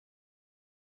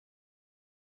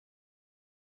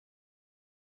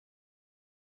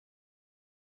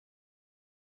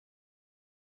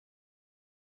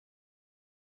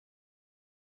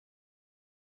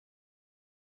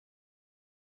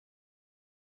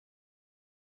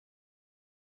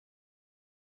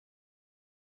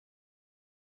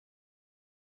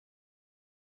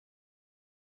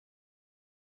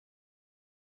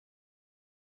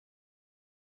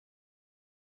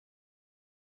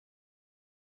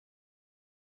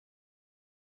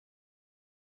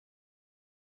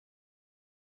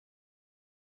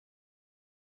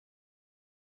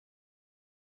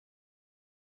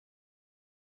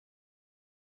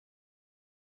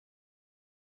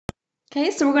Okay,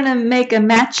 so we're going to make a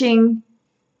matching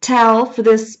towel for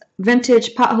this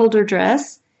vintage potholder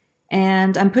dress,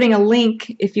 and I'm putting a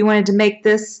link if you wanted to make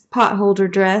this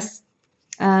potholder dress.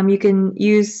 You can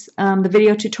use the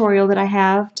video tutorial that I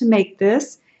have to make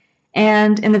this,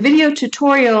 and in the video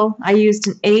tutorial I used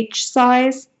an H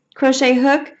size crochet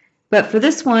hook, but for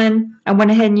this one I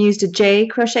went ahead and used a J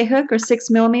crochet hook, or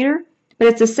 6mm, but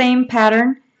it's the same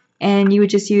pattern, and you would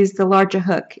just use the larger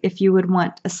hook if you would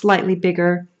want a slightly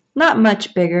bigger. Not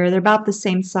much bigger, they're about the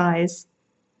same size.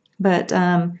 But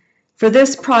for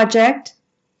this project,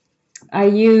 I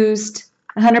used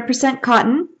 100%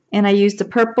 cotton, and I used a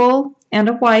purple and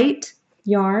a white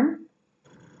yarn.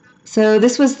 So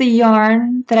this was the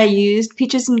yarn that I used,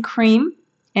 Peaches and Cream,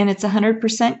 and it's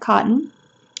 100% cotton.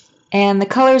 And the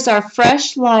colors are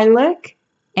Fresh Lilac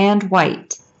and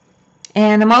White.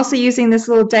 And I'm also using this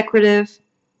little decorative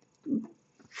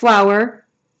flower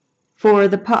for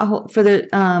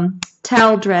the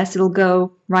towel dress. It'll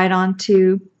go right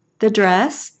onto the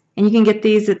dress, and you can get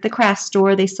these at the craft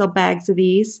store. They sell bags of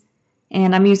these,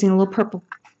 and I'm using a little purple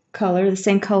color, the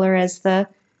same color as the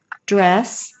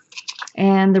dress.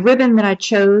 And the ribbon that I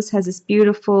chose has this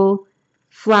beautiful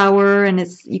flower, and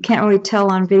you can't really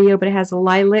tell on video, but it has a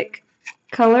lilac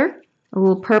color, a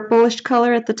little purplish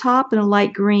color at the top, and a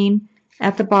light green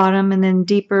at the bottom, and then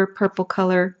deeper purple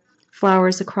color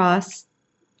flowers across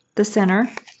the center.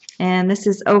 And this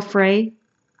is Ofray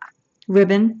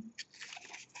ribbon,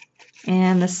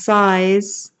 and the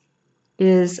size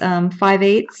is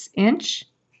 5/8 inch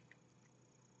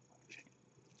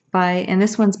and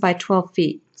this one's by 12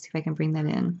 feet. Let's see if I can bring that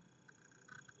in.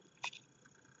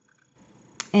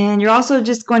 And you're also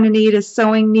just going to need a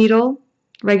sewing needle,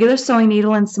 regular sewing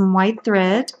needle, and some white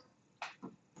thread.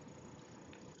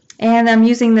 And I'm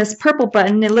using this purple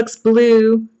button. It looks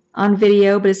blue on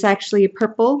video, but it's actually a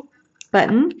purple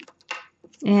button,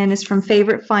 and it's from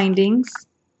Favorite Findings.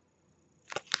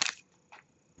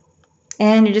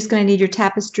 And you're just going to need your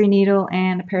tapestry needle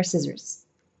and a pair of scissors.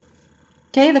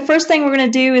 Okay, the first thing we're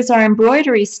going to do is our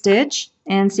embroidery stitch,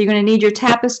 and so you're going to need your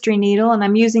tapestry needle, and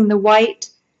I'm using the white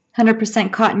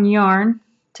 100% cotton yarn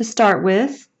to start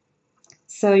with.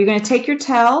 So you're going to take your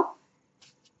towel,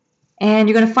 and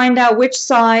you're going to find out which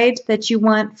side that you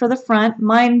want for the front.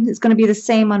 Mine is going to be the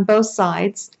same on both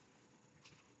sides.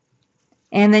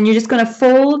 And then you're just going to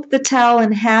fold the towel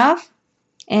in half,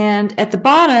 and at the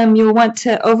bottom you'll want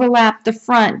to overlap the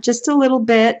front just a little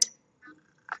bit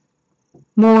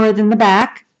more than the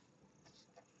back.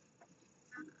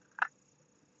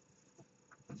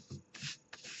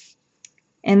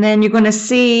 And then you're going to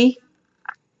see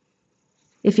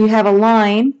if you have a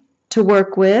line to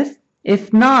work with.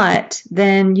 If not,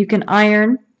 then you can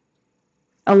iron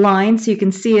a line so you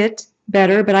can see it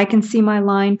better, but I can see my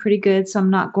line pretty good, so I'm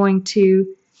not going to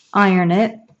iron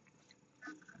it.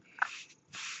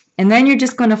 And then you're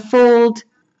just going to fold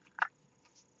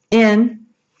in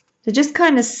to just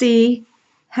kind of see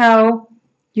how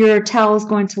your towel is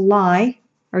going to lie,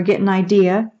 or get an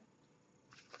idea.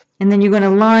 And then you're going to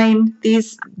line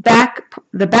these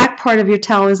the back part of your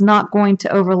towel is not going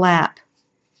to overlap,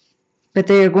 but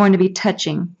they are going to be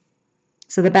touching.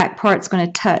 So the back part's going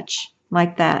to touch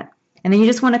like that. And then you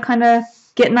just want to kind of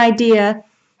get an idea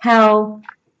how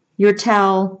your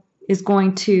towel is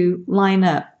going to line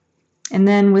up. And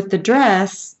then with the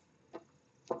dress,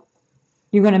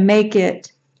 you're going to make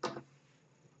it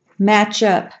match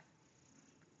up.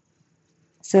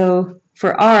 So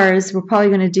for ours, we're probably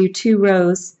going to do 2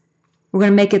 rows. We're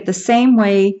going to make it the same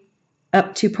way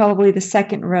up to probably the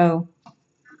 2nd row,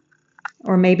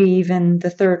 or maybe even the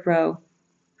 3rd row,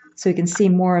 so you can see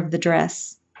more of the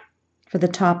dress for the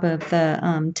top of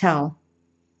the towel.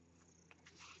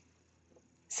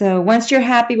 So once you're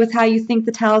happy with how you think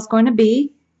the towel is going to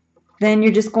be, then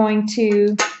you're just going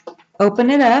to open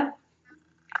it up,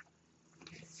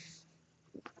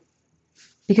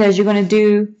 because you're going to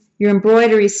do your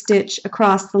embroidery stitch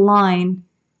across the line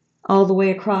all the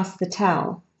way across the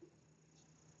towel.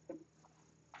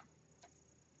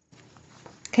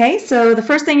 Okay, so the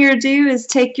first thing you're going to do is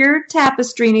take your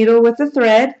tapestry needle with the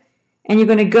thread, and you're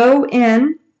going to go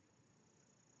in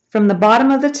from the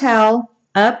bottom of the towel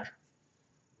up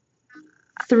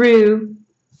through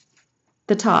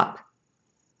the top,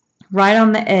 right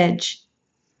on the edge,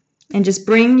 and just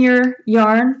bring your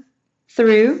yarn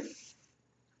through,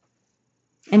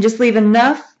 and just leave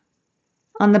enough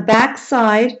on the back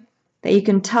side that you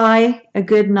can tie a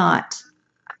good knot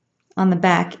on the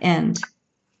back end.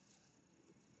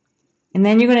 And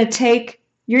then you're going to take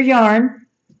your yarn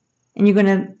and you're going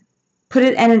to put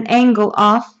it at an angle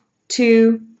off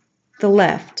to the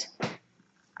left.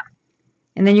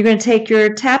 And then you're going to take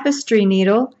your tapestry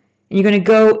needle And you're going to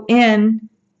go in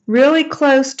really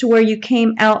close to where you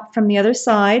came out from the other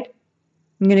side.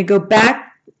 You're going to go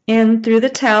back in through the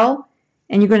towel,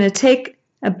 and you're going to take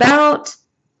about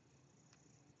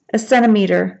a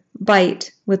centimeter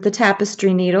bite with the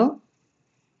tapestry needle.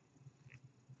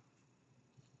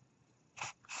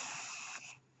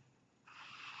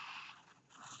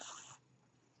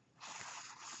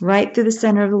 Right through the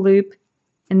center of the loop,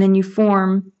 and then you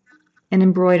form an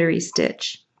embroidery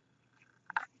stitch.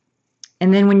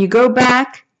 And then when you go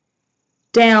back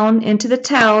down into the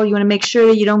towel, you want to make sure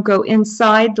that you don't go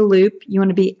inside the loop. You want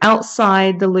to be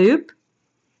outside the loop.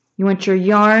 You want your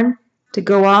yarn to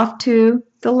go off to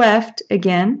the left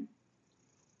again.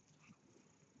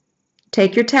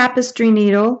 Take your tapestry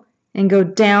needle and go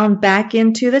down back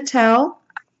into the towel.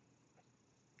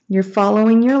 You're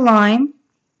following your line,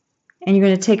 and you're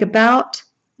going to take about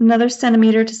another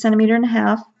centimeter to centimeter and a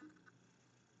half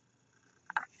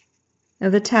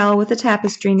of the towel with the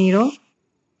tapestry needle.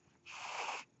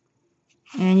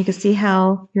 And you can see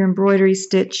how your embroidery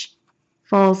stitch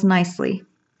falls nicely.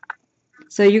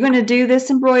 So you're going to do this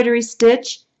embroidery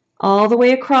stitch all the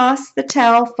way across the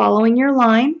towel following your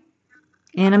line.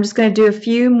 And I'm just going to do a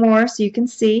few more so you can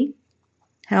see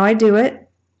how I do it.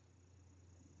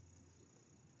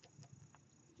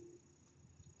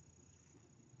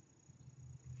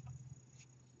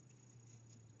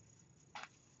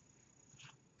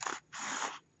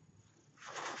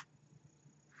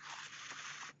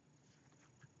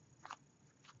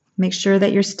 Make sure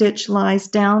that your stitch lies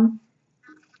down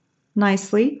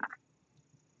nicely.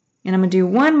 And I'm going to do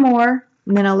one more,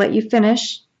 and then I'll let you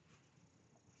finish.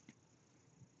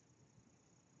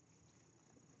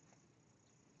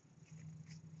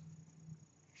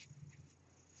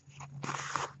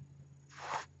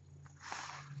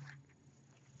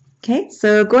 Okay,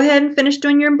 so go ahead and finish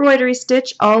doing your embroidery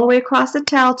stitch all the way across the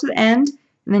towel to the end,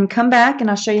 and then come back and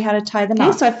I'll show you how to tie the knot.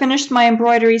 Okay, so I finished my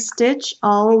embroidery stitch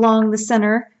all along the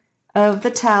center of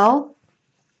the towel.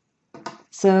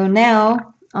 So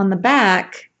now on the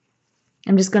back,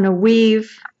 I'm just going to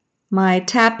weave my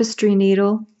tapestry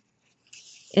needle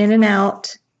in and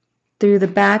out through the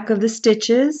back of the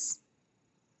stitches.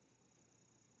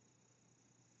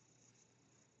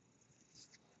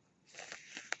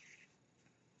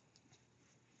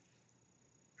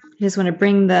 I just want to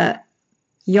bring the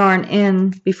yarn in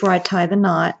before I tie the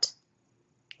knot,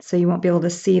 so you won't be able to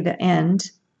see the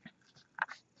end.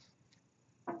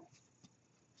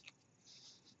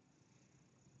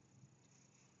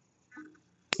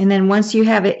 And then once you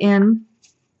have it in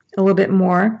a little bit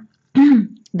more,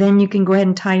 then you can go ahead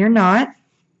and tie your knot.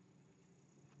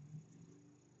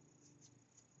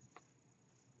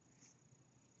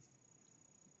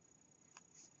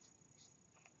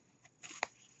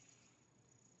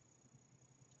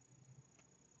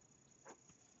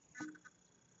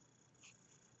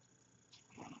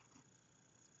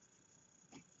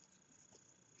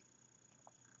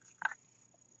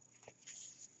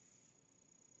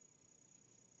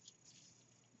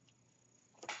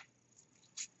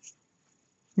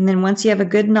 And then once you have a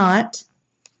good knot,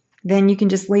 then you can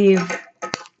just leave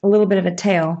a little bit of a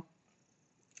tail.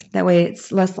 That way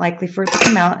it's less likely for it to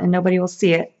come out and nobody will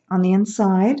see it on the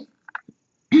inside.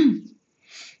 And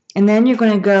then you're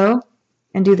going to go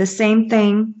and do the same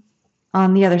thing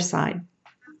on the other side.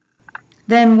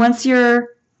 Then once your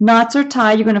knots are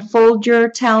tied, you're going to fold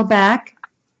your towel back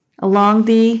along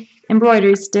the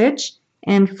embroidery stitch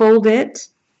and fold it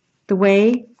the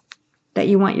way that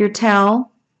you want your towel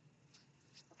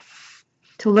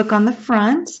to look on the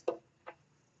front.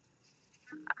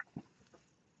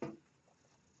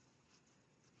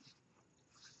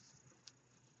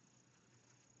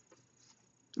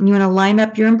 And you want to line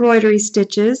up your embroidery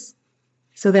stitches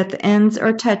so that the ends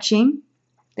are touching,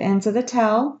 the ends of the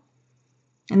towel.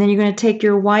 And then you're going to take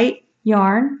your white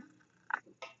yarn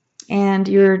and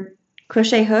your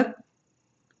crochet hook,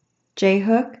 J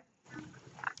hook.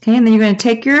 Okay, and then you're going to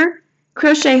take your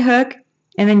crochet hook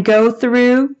and then go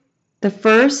through the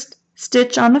first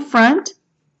stitch on the front,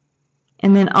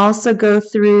 and then also go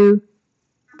through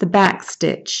the back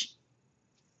stitch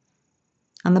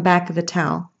on the back of the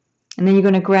towel. And then you're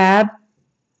going to grab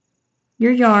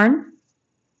your yarn,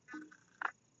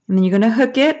 and then you're going to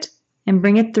hook it and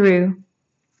bring it through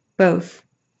both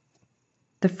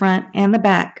the front and the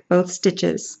back, both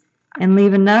stitches, and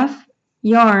leave enough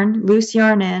yarn, loose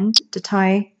yarn end, to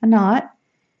tie a knot.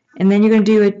 And then you're going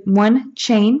to do one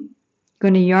chain.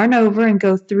 Going to yarn over and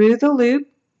go through the loop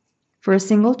for a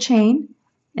single chain,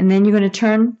 and then you're going to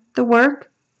turn the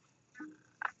work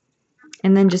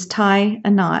and then just tie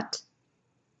a knot.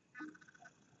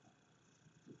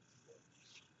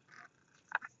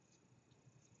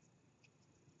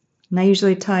 And I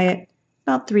usually tie it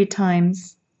about 3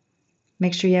 times.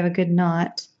 Make sure you have a good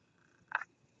knot.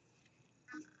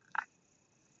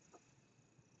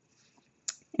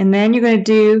 And then you're going to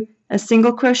do a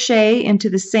single crochet into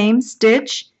the same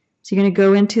stitch. So you're going to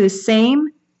go into the same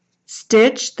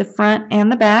stitch, the front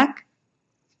and the back.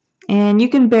 And you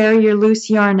can bury your loose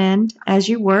yarn end as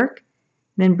you work.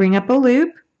 Then bring up a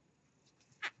loop.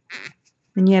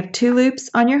 Then you have 2 loops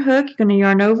on your hook. You're going to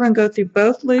yarn over and go through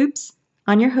both loops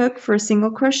on your hook for a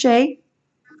single crochet.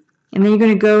 And then you're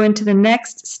going to go into the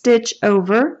next stitch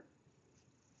over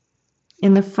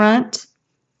in the front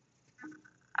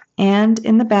and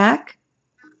in the back.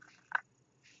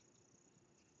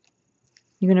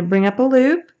 You're going to bring up a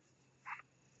loop.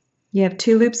 You have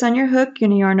 2 loops on your hook. You're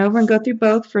going to yarn over and go through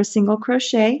both for a single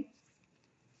crochet.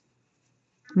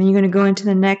 And then you're going to go into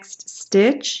the next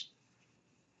stitch.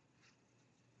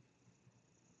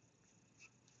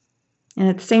 And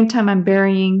at the same time I'm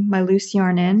burying my loose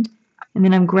yarn end. And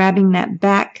then I'm grabbing that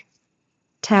back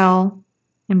towel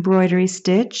embroidery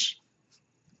stitch.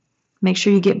 Make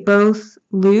sure you get both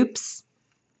loops.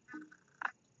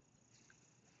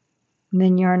 And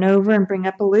then yarn over and bring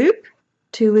up a loop.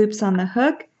 2 loops on the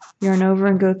hook. Yarn over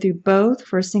and go through both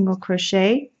for a single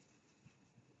crochet.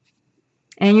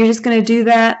 And you're just going to do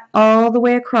that all the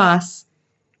way across,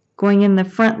 going in the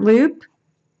front loop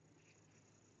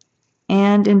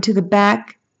and into the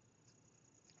back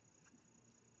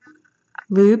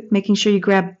loop, making sure you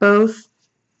grab both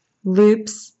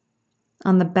loops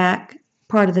on the back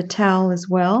part of the towel as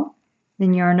well.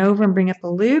 Then yarn over and bring up a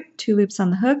loop, 2 loops on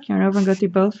the hook, yarn over and go through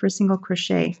both for a single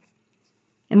crochet.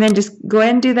 And then just go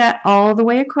ahead and do that all the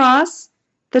way across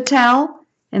the towel,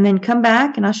 and then come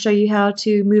back and I'll show you how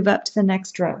to move up to the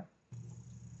next row.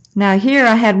 Now here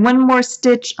I had 1 more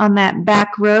stitch on that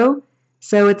back row,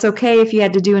 so it's okay if you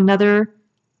had to do another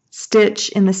stitch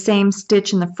in the same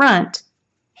stitch in the front.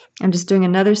 I'm just doing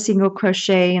another single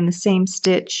crochet in the same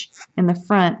stitch in the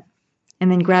front and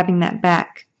then grabbing that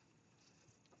back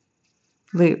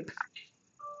loop.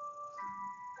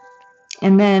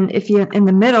 And then if you're in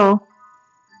the middle,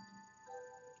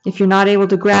 if you're not able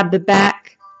to grab the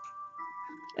back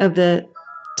of the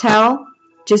towel,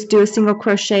 just do a single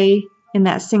crochet in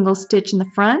that single stitch in the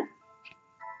front.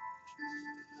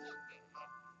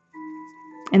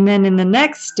 And then in the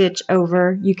next stitch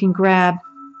over, you can grab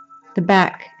the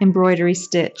back embroidery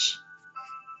stitch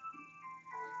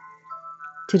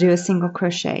to do a single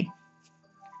crochet.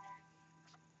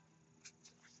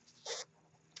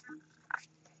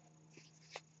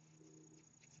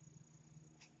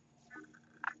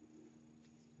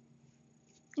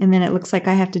 And then it looks like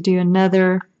I have to do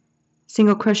another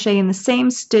single crochet in the same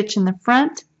stitch in the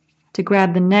front to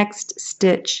grab the next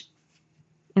stitch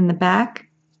in the back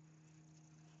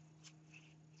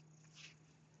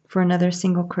for another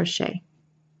single crochet.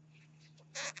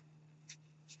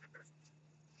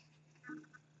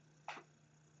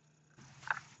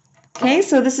 Okay,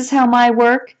 so this is how my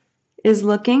work is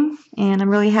looking, and I'm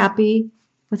really happy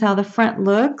with how the front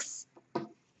looks.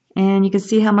 And you can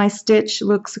see how my stitch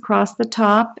looks across the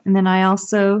top, and then I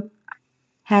also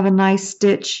have a nice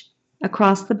stitch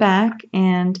across the back,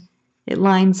 and it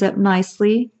lines up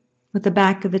nicely with the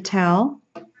back of the towel.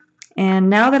 And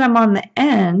now that I'm on the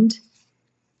end,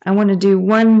 I want to do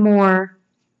 1 more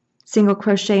single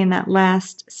crochet in that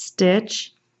last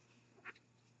stitch,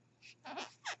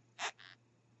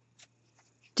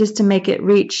 just to make it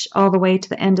reach all the way to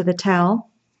the end of the towel.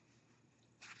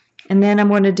 And then I'm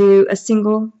going to do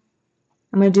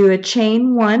a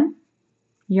chain 1,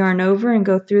 yarn over and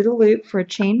go through the loop for a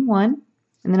chain 1,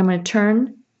 and then I'm going to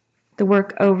turn the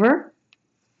work over.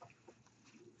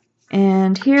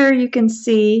 And here you can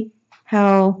see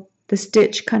how the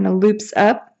stitch kind of loops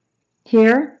up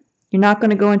here. You're not going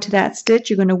to go into that stitch,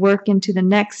 you're going to work into the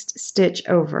next stitch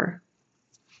over.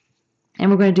 And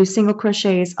we're going to do single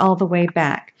crochets all the way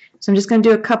back. So I'm just going to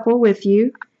do a couple with you.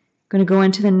 I'm going to go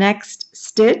into the next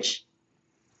stitch.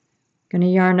 Going to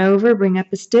yarn over, bring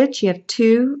up a stitch. You have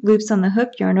 2 loops on the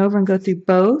hook, yarn over and go through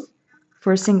both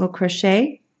for a single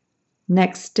crochet.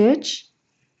 Next stitch,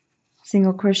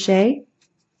 single crochet,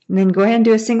 and then go ahead and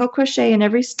do a single crochet in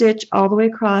every stitch all the way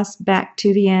across back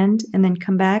to the end, and then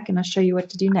come back and I'll show you what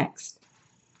to do next.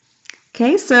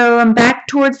 Okay, so I'm back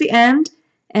towards the end,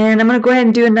 and I'm going to go ahead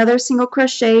and do another single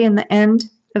crochet in the end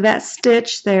of that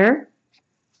stitch there.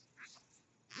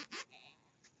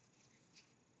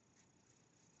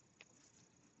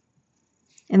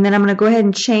 And then I'm going to go ahead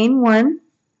and chain 1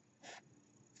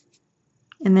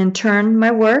 and then turn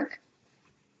my work.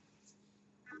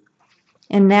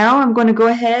 And now I'm going to go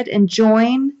ahead and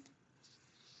join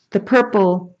the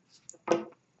purple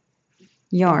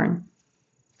yarn.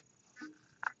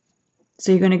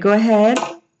 So you're going to go ahead,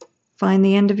 find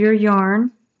the end of your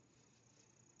yarn,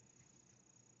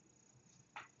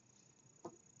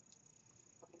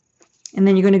 and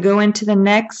then you're going to go into the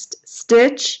next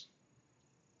stitch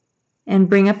and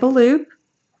bring up a loop.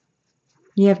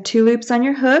 You have 2 loops on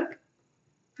your hook,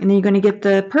 and then you're going to get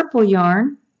the purple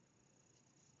yarn,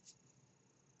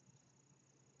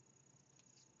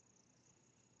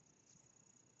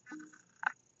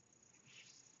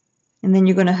 and then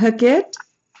you're going to hook it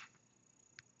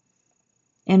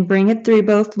and bring it through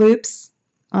both loops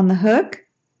on the hook,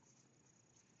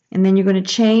 and then you're going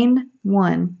to chain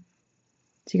 1.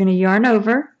 So you're going to yarn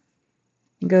over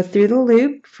and go through the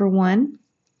loop for 1,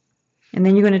 and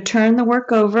then you're going to turn the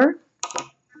work over,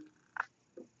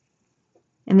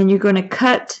 and then you're going to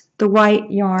cut the white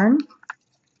yarn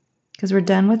because we're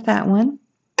done with that one.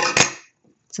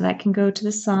 So that can go to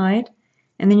the side,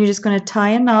 and then you're just going to tie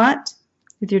a knot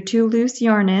with your 2 loose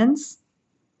yarn ends.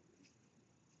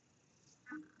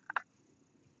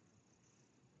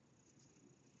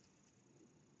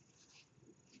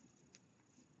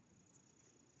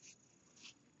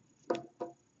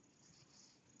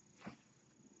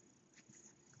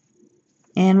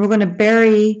 And we're going to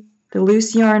bury the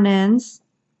loose yarn ends,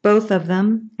 both of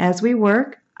them, as we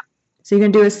work. So you're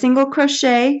going to do a single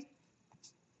crochet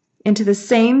into the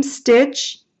same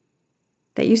stitch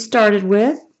that you started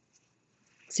with.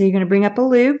 So you're going to bring up a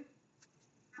loop.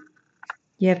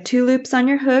 You have 2 loops on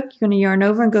your hook. You're going to yarn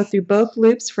over and go through both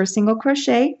loops for a single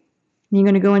crochet. And you're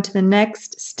going to go into the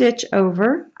next stitch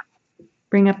over,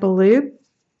 bring up a loop,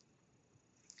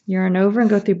 yarn over and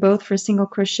go through both for a single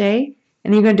crochet.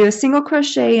 And then you're going to do a single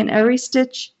crochet in every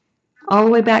stitch all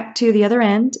the way back to the other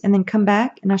end, and then come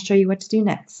back and I'll show you what to do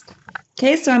next.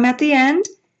 Okay, so I'm at the end,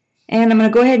 and I'm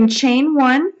going to go ahead and chain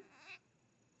 1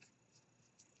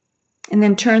 and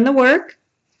then turn the work,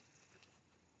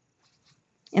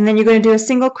 and then you're going to do a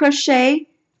single crochet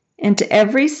into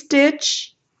every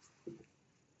stitch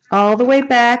all the way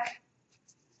back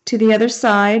to the other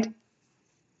side.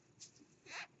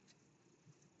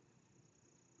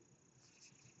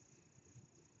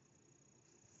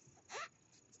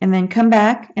 And then come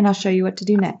back and I'll show you what to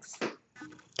do next.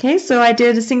 Okay, so I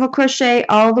did a single crochet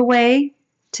all the way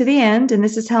to the end, and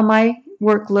this is how my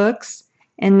work looks.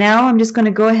 And now I'm just going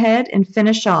to go ahead and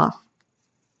finish off.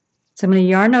 So I'm going to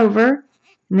yarn over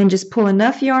and then just pull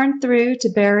enough yarn through to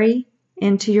bury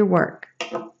into your work.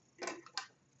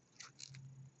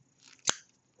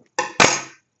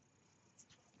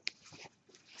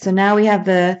 So now we have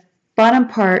the bottom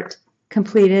part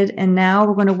completed, and now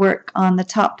we're going to work on the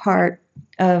top part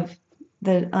of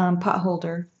the pot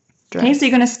holder dress. Okay, so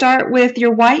you're going to start with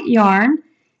your white yarn,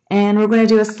 and we're going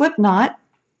to do a slip knot.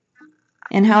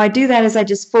 And how I do that is I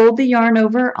just fold the yarn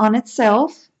over on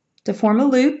itself to form a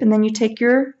loop, and then you take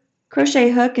your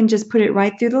crochet hook and just put it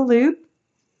right through the loop,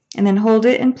 and then hold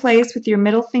it in place with your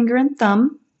middle finger and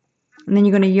thumb, and then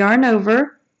you're going to yarn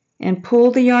over and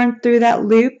pull the yarn through that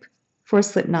loop for a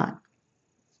slip knot.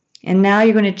 And now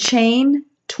you're going to chain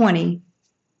 20.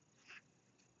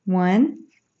 1,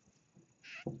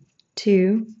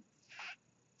 2,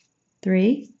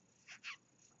 3,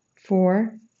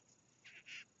 4,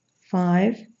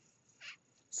 5,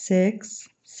 6,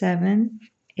 7,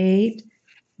 8,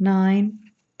 9,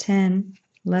 10,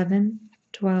 11,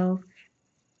 12,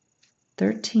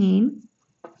 13,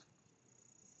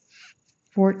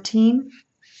 14,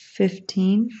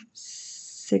 15,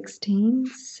 16,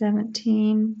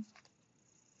 17,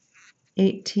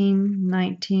 18,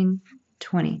 19,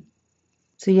 20.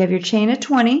 So you have your chain of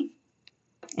 20,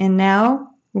 and now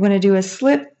we're going to do a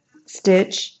slip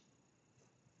stitch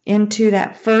into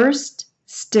that first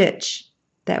stitch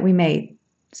that we made.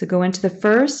 So go into the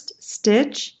first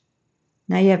stitch.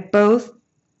 Now you have both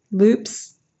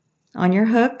loops on your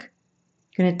hook.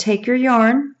 You're going to take your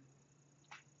yarn,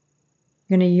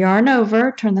 you're going to yarn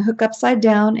over, turn the hook upside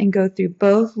down, and go through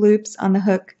both loops on the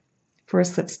hook for a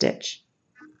slip stitch.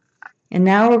 And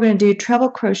now we're going to do treble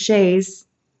crochets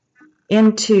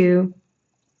into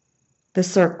the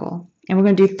circle, and we're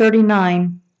going to do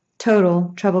 39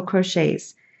 total treble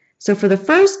crochets. So for the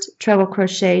first treble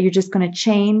crochet, you're just going to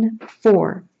chain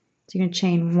 4. So you're going to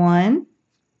chain 1,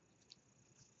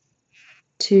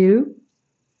 2,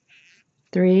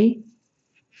 3,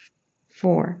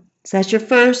 4. So that's your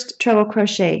first treble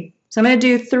crochet. So I'm going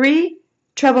to do 3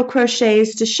 treble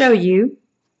crochets to show you,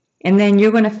 and then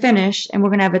you're going to finish, and we're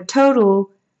going to have a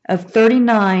total of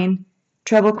 39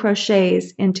 treble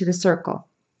crochets into the circle.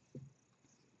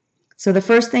 So the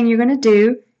first thing you're going to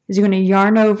do is you're going to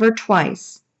yarn over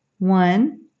twice.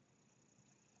 1,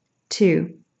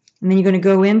 2, and then you're going to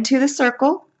go into the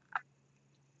circle,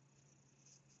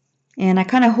 And I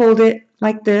kind of hold it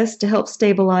like this to help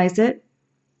stabilize it.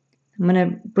 I'm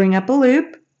going to bring up a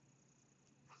loop.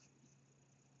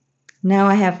 Now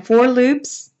I have 4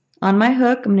 loops on my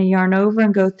hook. I'm going to yarn over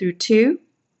and go through 2.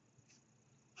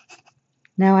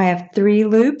 Now I have 3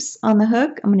 loops on the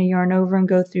hook. I'm going to yarn over and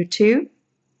go through 2.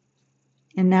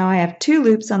 And now I have 2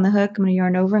 loops on the hook. I'm going to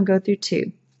yarn over and go through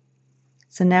 2.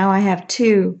 So now I have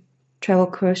 2 treble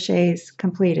crochets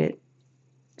completed.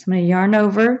 So I'm going to yarn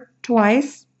over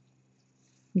twice,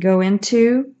 go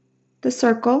into the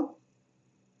circle,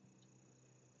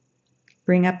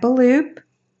 bring up a loop.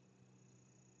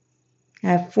 I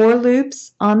have 4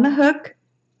 loops on the hook.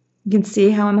 You can see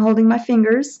how I'm holding my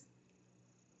fingers.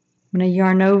 I'm going to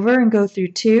yarn over and go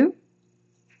through 2.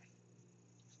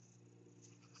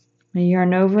 I'm going to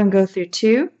yarn over and go through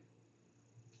 2. And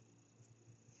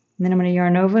then I'm going to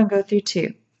yarn over and go through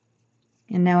 2.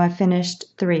 And now I finished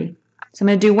 3. So I'm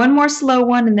going to do one more slow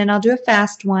one and then I'll do a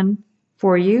fast one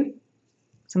for you.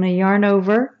 So I'm going to yarn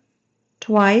over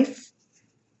twice,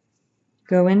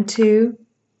 go into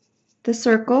the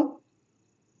circle,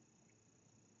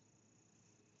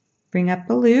 bring up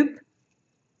a loop,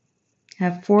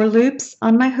 have 4 loops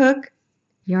on my hook,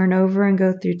 yarn over and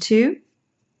go through 2,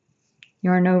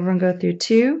 yarn over and go through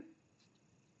 2,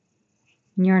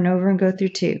 and yarn over and go through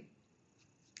 2.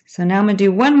 So now I'm going to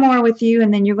do one more with you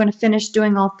and then you're going to finish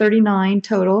doing all 39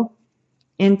 total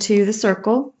into the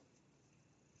circle.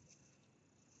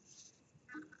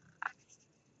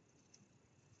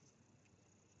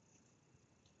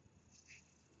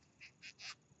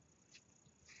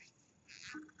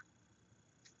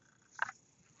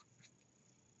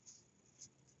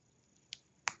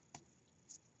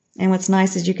 And what's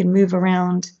nice is you can move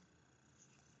around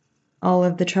all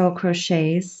of the treble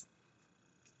crochets.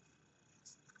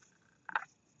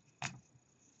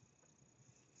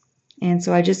 And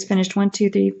so I just finished 1, 2,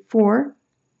 3, 4,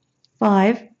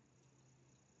 5.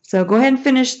 So go ahead and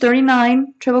finish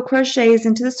 39 treble crochets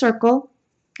into the circle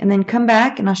and then come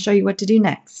back and I'll show you what to do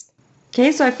next.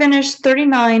 Okay, so I finished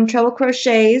 39 treble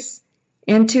crochets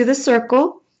into the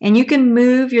circle, and you can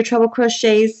move your treble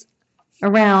crochets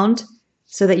around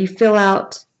so that you fill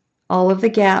out all of the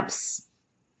gaps.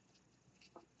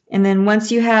 And then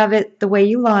once you have it the way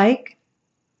you like,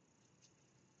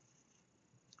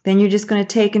 then you're just going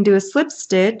to take and do a slip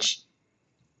stitch,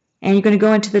 and you're going to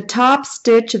go into the top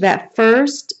stitch of that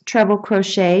first treble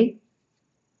crochet,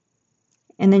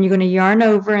 and then you're going to yarn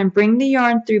over and bring the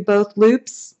yarn through both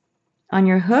loops on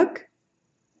your hook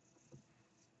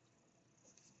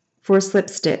for a slip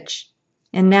stitch.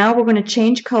 And now we're going to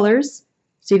change colors.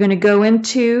 So you're going to go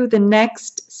into the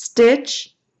next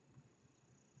stitch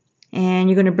and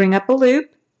you're going to bring up a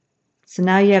loop. So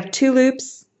now you have 2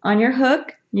 loops on your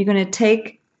hook. You're going to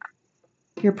take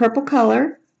your purple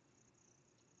color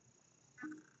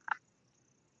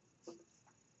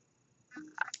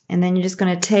and then you're just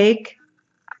going to take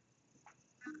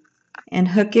and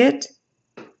hook it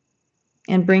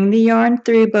and bring the yarn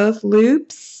through both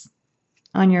loops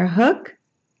on your hook.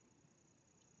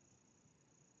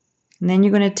 And then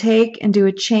you're going to take and do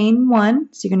a chain 1.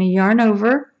 So you're going to yarn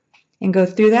over and go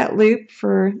through that loop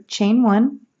for chain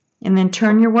 1, and then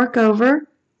turn your work over,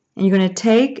 and you're going to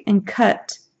take and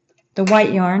cut the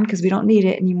white yarn because we don't need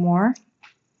it anymore.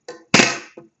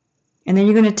 And then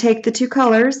you're going to take the 2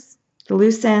 colors, the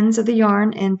loose ends of the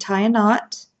yarn, and tie a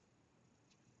knot.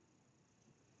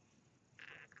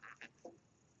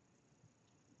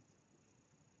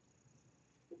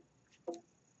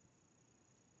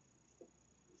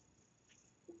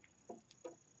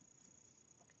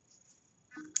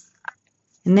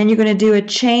 And then you're going to do a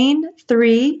chain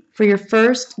 3 for your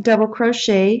first double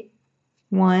crochet.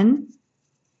 1,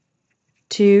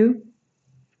 2,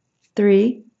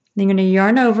 3. Then you're going to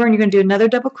yarn over and you're going to do another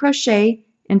double crochet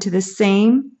into the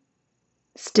same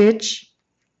stitch.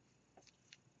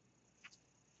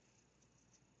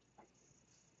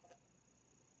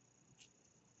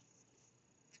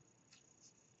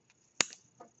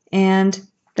 And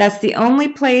that's the only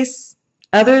place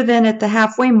other than at the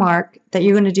halfway mark that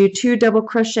you're going to do 2 double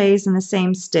crochets in the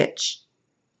same stitch.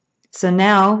 So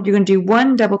now you're going to do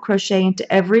 1 double crochet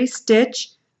into every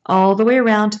stitch all the way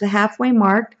around to the halfway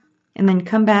mark, and then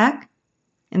come back,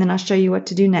 and then I'll show you what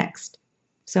to do next.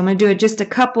 So I'm going to do just a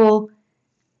couple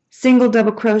single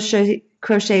double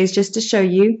crochets just to show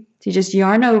you. So you just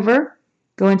yarn over,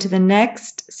 go into the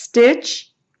next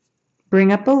stitch,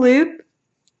 bring up a loop,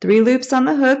 3 loops on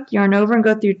the hook, yarn over and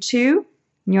go through 2,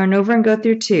 yarn over and go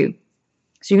through 2.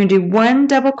 So you're going to do 1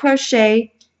 double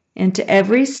crochet into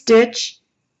every stitch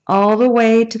all the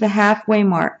way to the halfway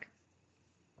mark.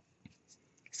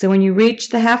 So when you reach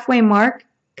the halfway mark,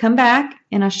 come back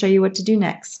and I'll show you what to do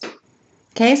next.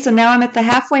 Okay, so now I'm at the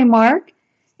halfway mark,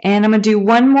 and I'm going to do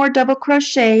one more double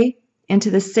crochet into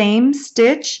the same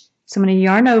stitch. So I'm going to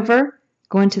yarn over,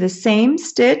 go into the same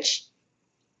stitch,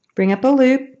 bring up a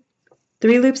loop,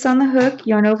 3 loops on the hook,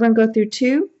 yarn over and go through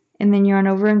 2, and then yarn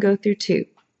over and go through 2.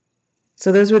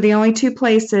 So those were the only 2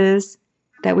 places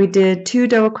that we did 2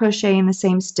 double crochet in the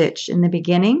same stitch, in the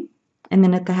beginning and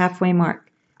then at the halfway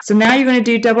mark. So now you're going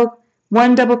to do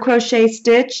 1 double crochet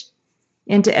stitch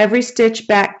into every stitch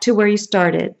back to where you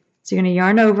started. So you're going to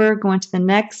yarn over, go into the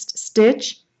next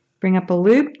stitch, bring up a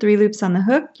loop, 3 loops on the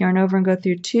hook, yarn over and go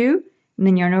through 2, and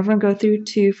then yarn over and go through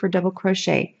 2 for double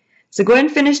crochet. So go ahead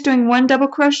and finish doing 1 double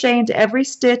crochet into every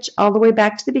stitch all the way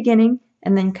back to the beginning,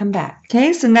 and then come back.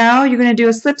 Okay, so now you're going to do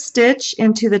a slip stitch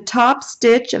into the top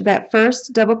stitch of that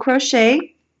first double crochet.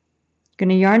 You're going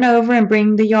to yarn over and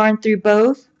bring the yarn through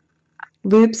both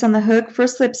loops on the hook for a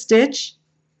slip stitch,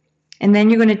 and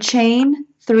then you're going to chain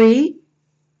 3,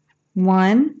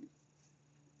 1,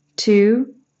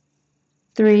 2,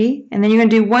 3, and then you're going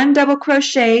to do 1 double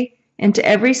crochet into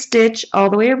every stitch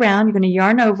all the way around. You're going to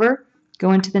yarn over,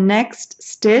 go into the next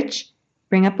stitch,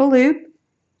 bring up a loop,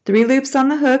 3 loops on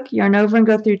the hook, yarn over and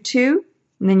go through 2,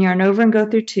 and then yarn over and go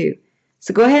through 2.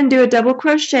 So go ahead and do a double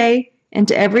crochet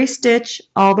into every stitch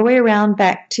all the way around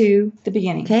back to the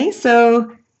beginning. Okay,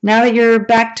 so now that you're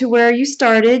back to where you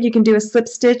started, you can do a slip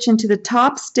stitch into the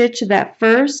top stitch of that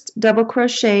first double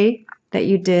crochet that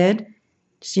you did.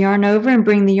 Just yarn over and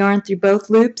bring the yarn through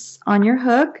both loops on your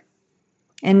hook.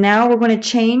 And now we're going to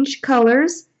change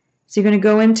colors. So you're going to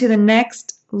go into the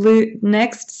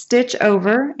next stitch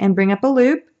over and bring up a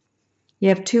loop. You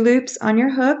have 2 loops on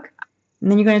your hook, and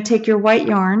then you're going to take your white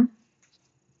yarn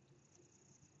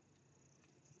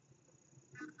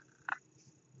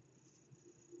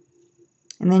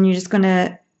and then you're just going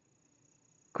to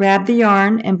grab the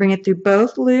yarn and bring it through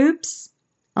both loops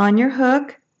on your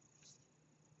hook,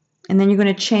 and then you're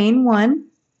going to chain 1,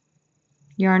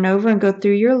 yarn over and go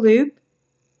through your loop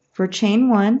for chain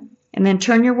 1, and then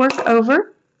turn your work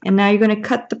over, and now you're going to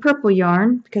cut the purple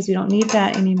yarn because we don't need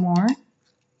that anymore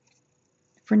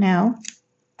for now.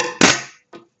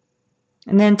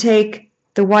 And then take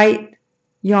the white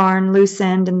yarn loose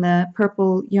end and the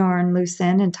purple yarn loose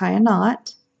end and tie a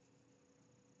knot.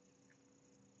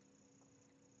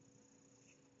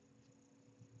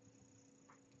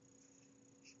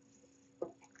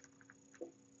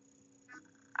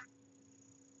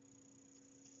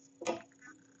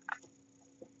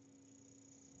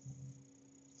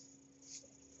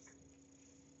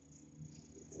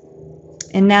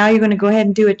 And now you're going to go ahead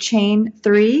and do a chain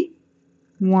 3,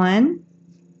 1,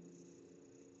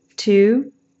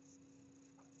 2,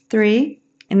 3,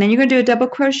 and then you're going to do a double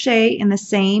crochet in the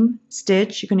same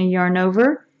stitch. You're going to yarn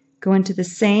over, go into the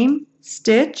same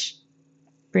stitch,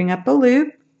 bring up a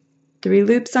loop, 3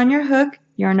 loops on your hook,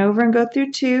 yarn over and go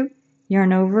through 2,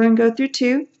 yarn over and go through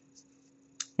 2,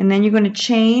 and then you're going to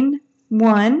chain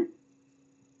 1,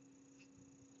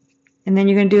 and then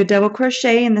you're going to do a double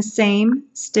crochet in the same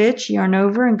stitch, yarn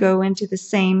over and go into the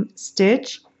same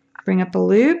stitch, bring up a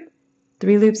loop,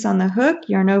 3 loops on the hook,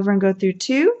 yarn over and go through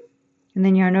 2, and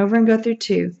then yarn over and go through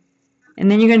 2.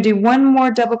 And then you're going to do 1 more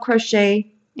double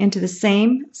crochet into the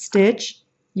same stitch,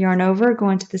 yarn over, go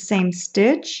into the same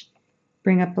stitch,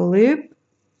 bring up a loop,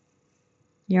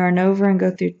 yarn over and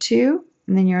go through 2,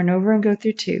 and then yarn over and go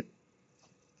through 2.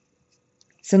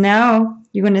 So now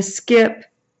you're going to skip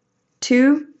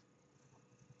 2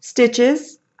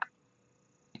 stitches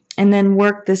and then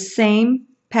work the same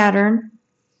pattern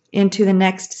into the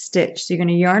next stitch. So you're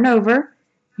going to yarn over,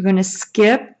 you're going to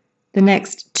skip the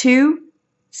next 2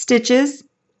 stitches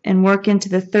and work into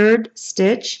the 3rd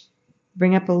stitch,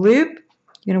 bring up a loop,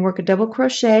 you're going to work a double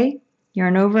crochet,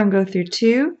 yarn over and go through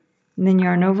 2, and then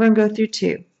yarn over and go through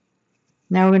 2.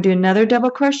 Now we're going to do another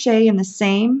double crochet in the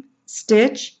same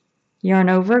stitch, yarn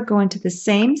over, go into the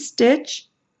same stitch,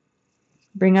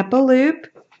 bring up a loop,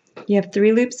 you have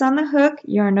 3 loops on the hook,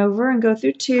 yarn over and go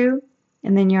through 2,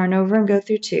 and then yarn over and go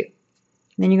through 2. And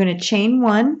then you're going to chain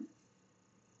 1,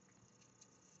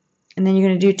 and then you're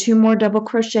going to do 2 more double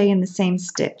crochet in the same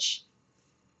stitch.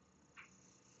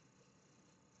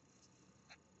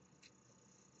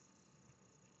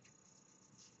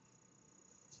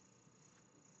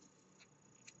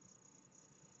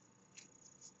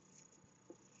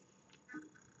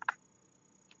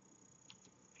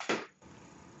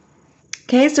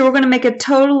 Okay, so we're going to make a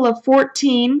total of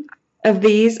 14 of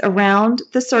these around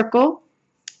the circle,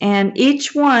 and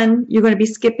each one you're going to be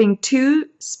skipping 2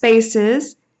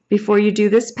 spaces before you do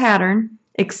this pattern,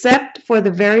 except for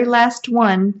the very last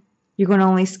one, you're going to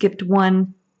only skip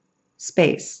 1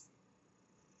 space.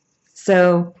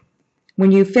 So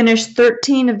when you finish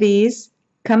 13 of these,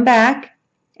 come back,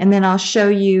 and then I'll show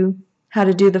you how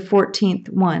to do the 14th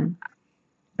one.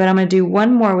 But I'm going to do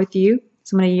one more with you.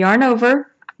 So I'm going to yarn over,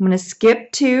 I'm going to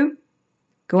skip 2,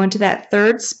 go into that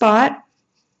 3rd spot,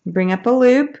 bring up a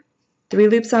loop, 3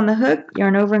 loops on the hook,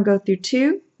 yarn over and go through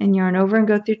 2, and yarn over and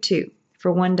go through 2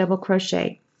 for 1 double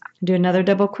crochet. Do another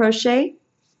double crochet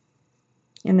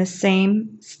in the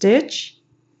same stitch.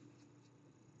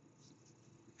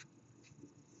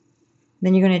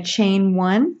 Then you're going to chain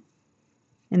 1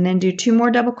 and then do 2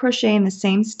 more double crochet in the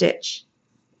same stitch.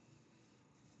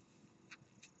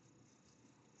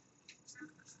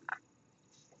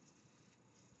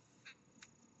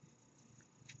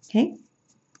 Okay,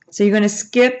 so you're going to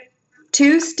skip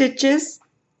 2 stitches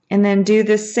and then do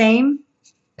the same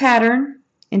pattern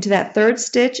into that 3rd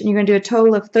stitch, and you're going to do a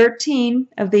total of 13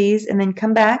 of these, and then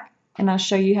come back and I'll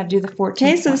show you how to do the 14th.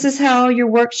 Okay, so this is how your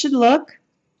work should look.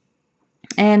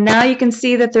 And now you can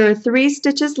see that there are 3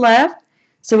 stitches left.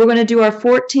 So we're going to do our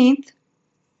 14th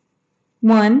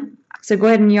one. So go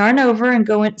ahead and yarn over and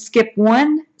go and skip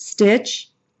 1 stitch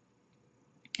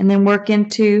and then work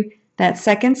into that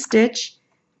 2nd stitch.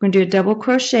 We're going to do a double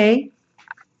crochet,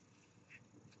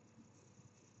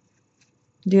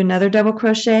 do another double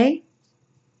crochet,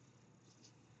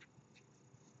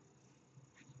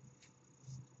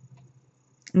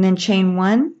 and then chain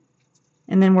 1,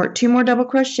 and then work 2 more double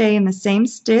crochet in the same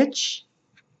stitch,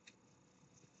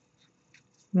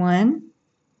 1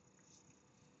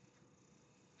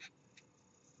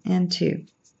 and 2.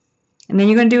 And then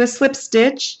you're going to do a slip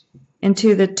stitch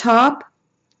into the top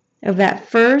of that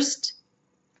 1st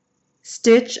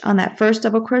stitch on that 1st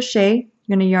double crochet.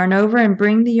 You're going to yarn over and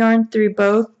bring the yarn through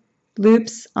both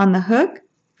loops on the hook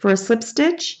for a slip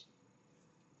stitch.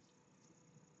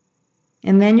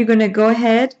 And then you're going to go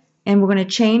ahead and we're going to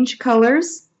change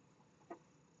colors.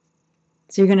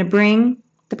 So you're going to bring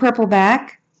the purple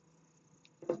back.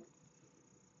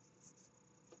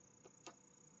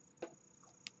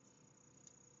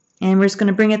 And we're just going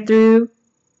to bring it through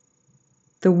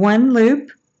the 1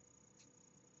 loop.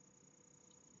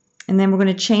 And then we're going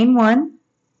to chain 1.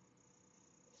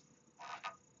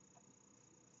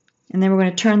 And then we're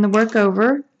going to turn the work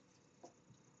over.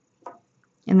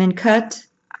 And then cut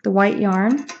the white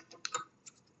yarn.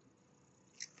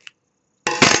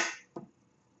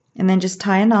 And then just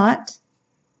tie a knot.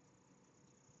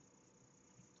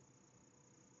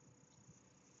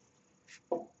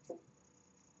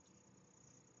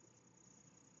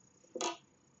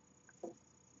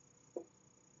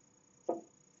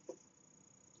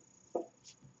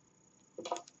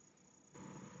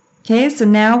 Okay, so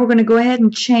now we're going to go ahead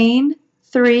and chain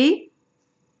 3.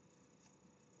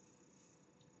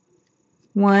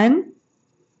 1,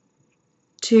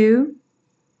 2,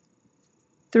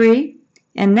 3.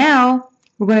 And now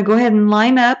we're going to go ahead and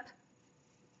line up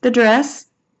the dress.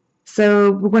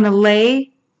 So we're going to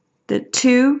lay the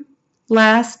 2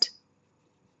 last,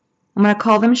 I'm going to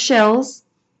call them shells,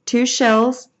 2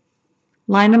 shells,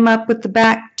 line them up with the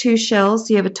back 2 shells.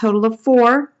 So you have a total of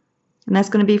 4, and that's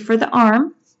going to be for the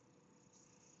arm.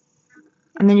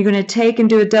 And then you're going to take and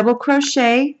do a double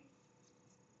crochet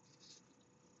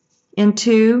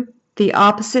into the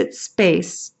opposite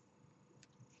space.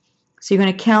 So you're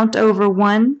going to count over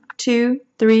 1, 2,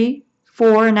 3,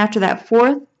 4, and after that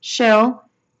 4th shell,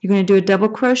 you're going to do a double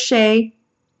crochet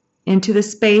into the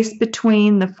space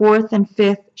between the 4th and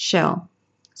 5th shell.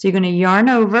 So you're going to yarn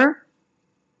over,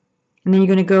 and then you're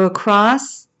going to go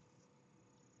across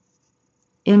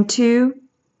into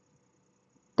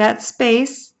that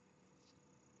space.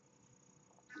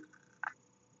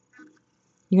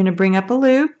 You're going to bring up a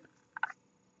loop.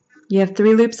 You have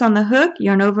 3 loops on the hook,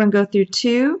 yarn over and go through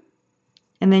 2,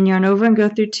 and then yarn over and go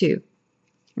through 2.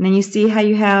 And then you see how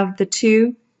you have the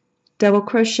 2 double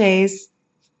crochets,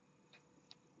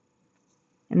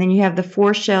 and then you have the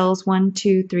 4 shells, 1,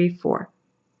 2, 3, 4.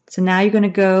 So now you're going to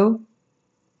go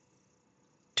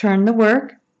turn the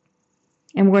work,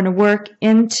 and we're going to work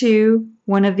into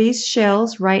one of these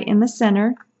shells right in the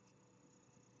center,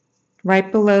 right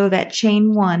below that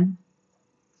chain 1.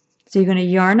 So you're going to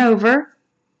yarn over,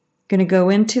 going to go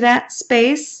into that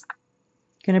space,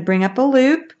 going to bring up a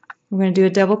loop, we're going to do a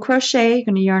double crochet, you're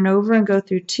going to yarn over and go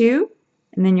through 2,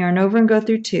 and then yarn over and go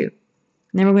through 2. And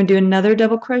then we're going to do another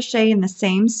double crochet in the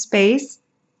same space.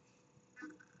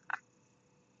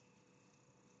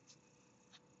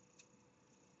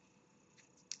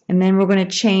 And then we're going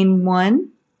to chain 1,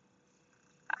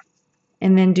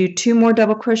 and then do 2 more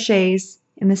double crochets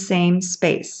in the same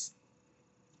space.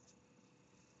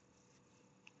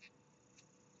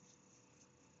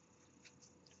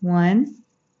 One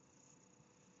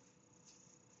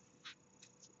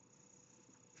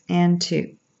and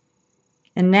 2.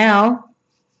 And now,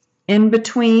 in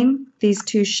between these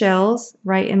two shells,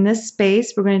 right in this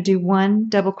space, we're going to do 1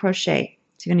 double crochet.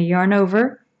 So you're going to yarn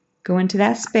over, go into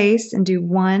that space and do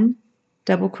 1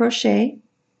 double crochet.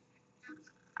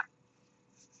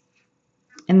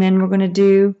 And then we're going to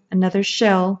do another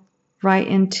shell right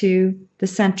into the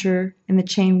center in the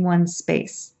chain 1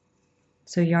 space.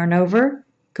 So yarn over,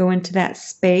 go into that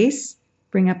space,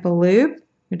 bring up a loop,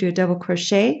 we'll do a double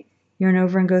crochet, yarn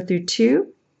over and go through 2,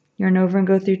 yarn over and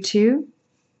go through 2,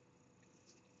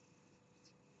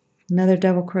 another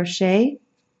double crochet,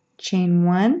 chain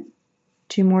 1,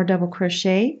 2 more double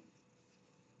crochet,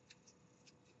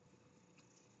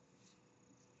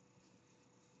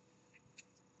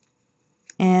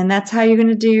 and that's how you're going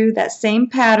to do that same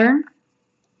pattern.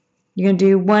 You're going to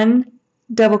do 1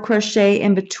 double crochet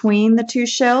in between the 2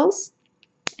 shells,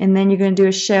 and then you're going to do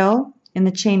a shell in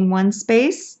the chain 1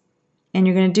 space, and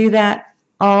you're going to do that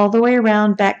all the way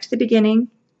around back to the beginning.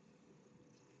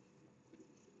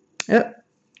 Oh,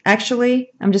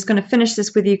 actually, I'm just going to finish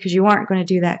this with you because you aren't going to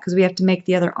do that because we have to make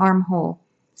the other armhole.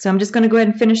 So I'm just going to go ahead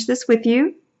and finish this with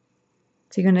you.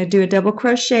 So you're going to do a double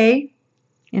crochet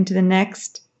into the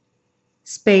next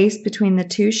space between the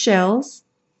 2 shells,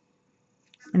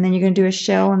 and then you're going to do a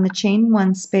shell in the chain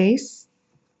 1 space.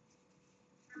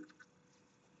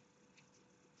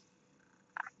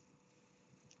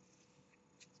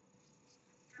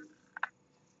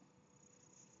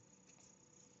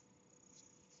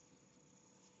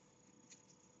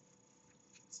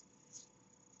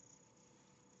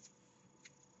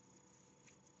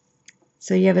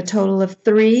 So you have a total of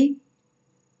 3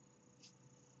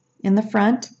 in the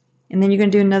front, and then you're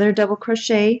going to do another double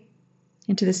crochet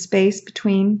into the space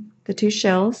between the 2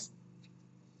 shells,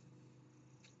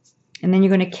 and then you're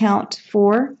going to count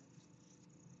 4.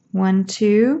 1,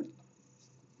 2,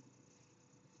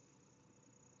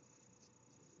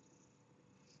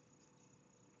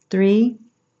 3,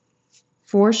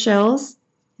 4 shells,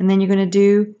 and then you're going to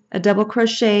do a double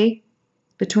crochet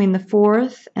between the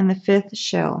 4th and the 5th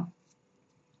shell.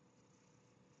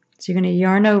 So you're going to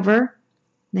yarn over,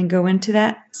 then go into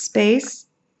that space,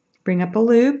 bring up a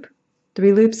loop,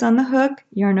 3 loops on the hook,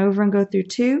 yarn over and go through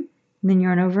 2, and then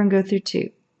yarn over and go through 2.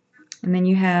 And then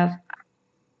you have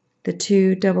the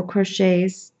 2 double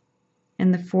crochets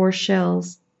and the 4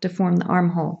 shells to form the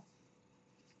armhole.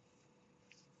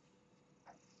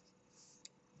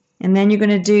 And then you're going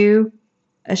to do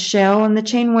a shell in the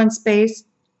chain 1 space,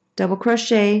 double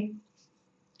crochet,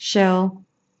 shell,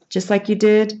 just like you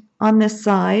did on this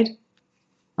side,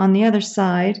 on the other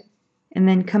side, and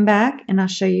then come back and I'll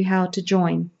show you how to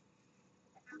join.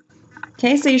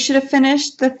 Okay, so you should have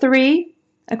finished the 3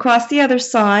 across the other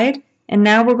side, and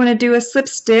now we're going to do a slip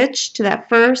stitch to that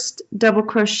first double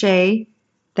crochet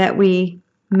that we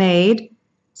made.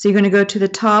 So you're going to go to the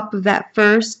top of that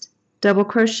first double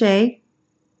crochet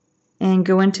and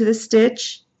go into the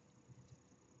stitch,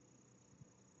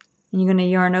 and you're going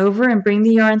to yarn over and bring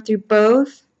the yarn through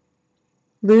both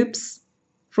loops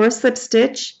for a slip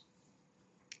stitch,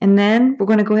 and then we're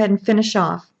going to go ahead and finish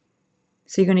off.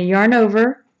 So you're going to yarn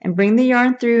over and bring the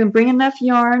yarn through and bring enough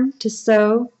yarn to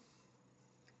sew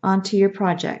onto your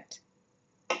project.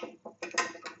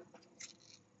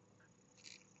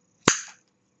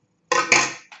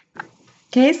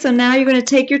 Okay, so now you're going to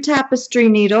take your tapestry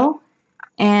needle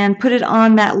and put it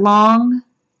on that long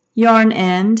yarn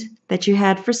end that you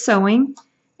had for sewing,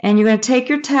 and you're going to take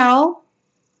your towel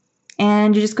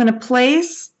and you're just going to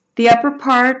place the upper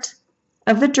part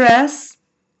of the dress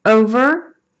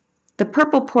over the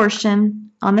purple portion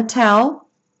on the towel,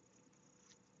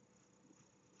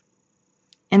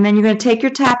 and then you're going to take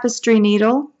your tapestry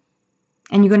needle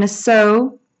and you're going to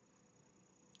sew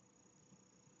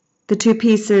the 2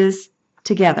 pieces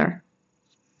together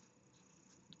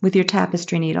with your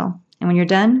tapestry needle. And when you're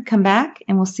done, come back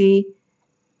and we'll see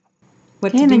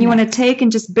what to do. And then you want to take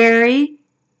and just bury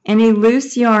any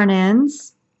loose yarn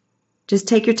ends. Just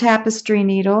take your tapestry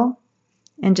needle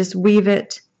and just weave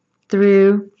it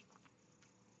through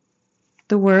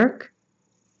the work.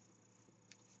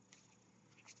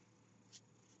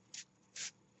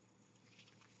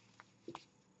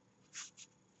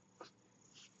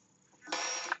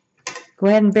 Go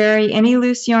ahead and bury any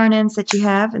loose yarn ends that you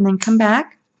have, and then come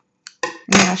back and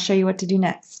then I'll show you what to do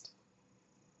next.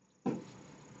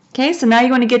 Okay, so now you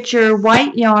want to get your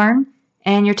white yarn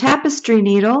and your tapestry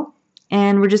needle,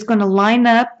 and we're just going to line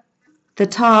up the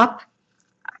top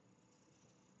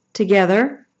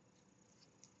together,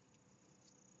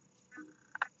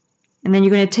 and then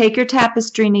you're going to take your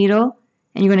tapestry needle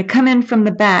and you're going to come in from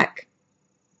the back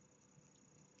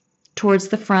towards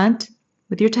the front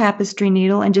with your tapestry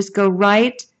needle and just go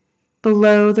right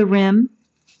below the rim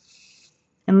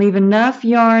and leave enough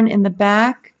yarn in the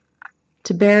back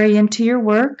to bury into your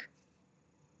work.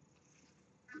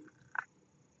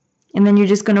 And then you're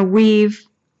just going to weave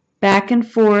back and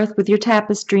forth with your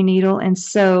tapestry needle and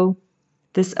sew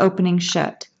this opening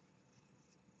shut.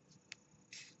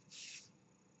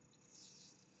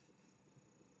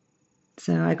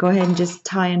 So I go ahead and just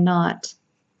tie a knot,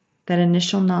 that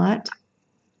initial knot.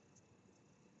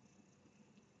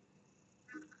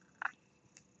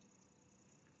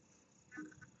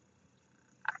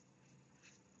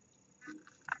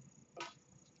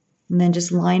 And then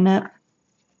just line up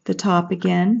the top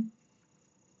again.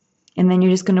 And then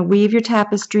you're just going to weave your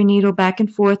tapestry needle back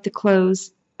and forth to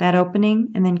close that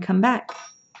opening and then come back.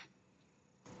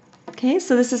 Okay,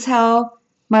 so this is how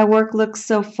my work looks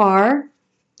so far.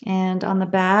 And on the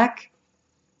back,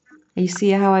 you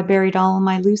see how I buried all of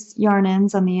my loose yarn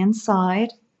ends on the inside.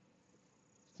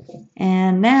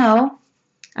 And now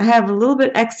I have a little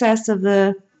bit excess of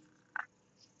the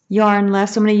yarn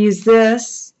left, so I'm going to use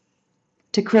this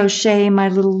to crochet my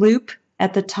little loop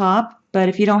at the top. But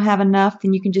if you don't have enough,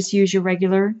 then you can just use your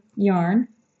regular yarn.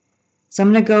 So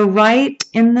I'm going to go right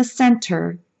in the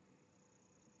center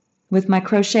with my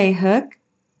crochet hook,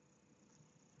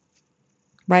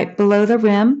 right below the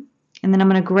rim, and then I'm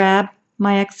going to grab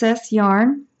my excess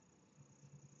yarn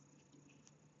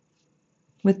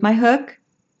with my hook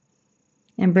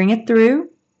and bring it through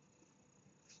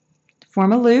to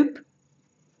form a loop.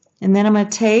 And then I'm going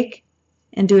to take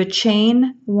and do a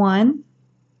chain 1.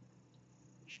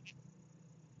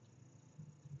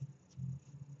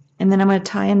 And then I'm going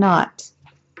to tie a knot.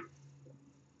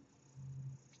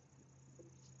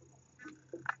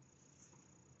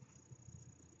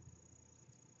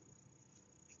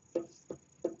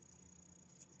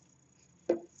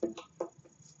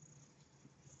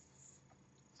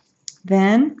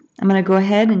 Then I'm going to go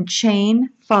ahead and chain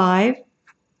 5.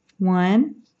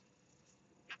 1,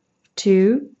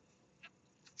 2,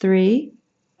 3,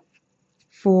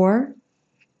 4,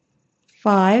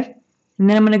 5. And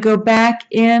then I'm going to go back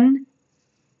in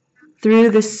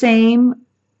through the same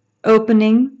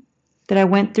opening that I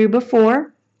went through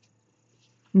before.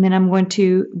 And then I'm going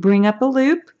to bring up a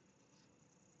loop.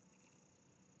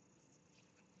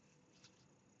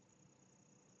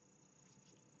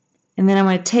 And then I'm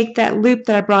going to take that loop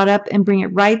that I brought up and bring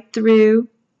it right through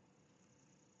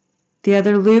the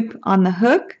other loop on the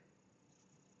hook.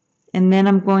 And then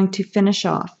I'm going to finish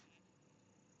off.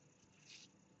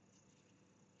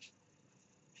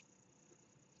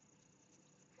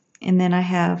 And then I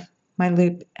have my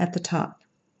loop at the top.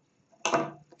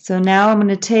 So now I'm going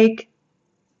to take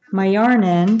my yarn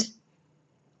end,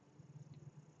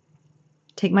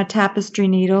 take my tapestry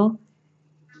needle,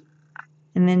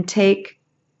 and then take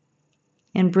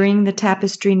and bring the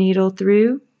tapestry needle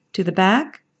through to the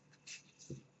back.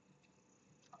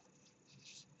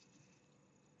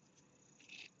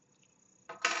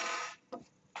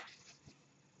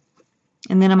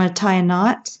 And then I'm going to tie a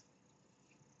knot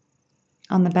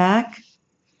on the back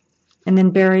and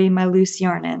then bury my loose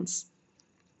yarn ends.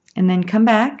 And then come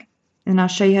back and I'll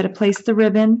show you how to place the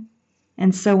ribbon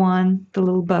and sew on the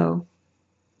little bow.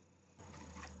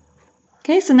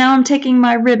 Okay, so now I'm taking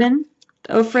my ribbon,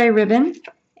 the Ofray ribbon,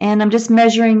 and I'm just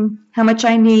measuring how much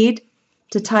I need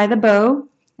to tie the bow.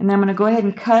 And then I'm going to go ahead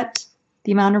and cut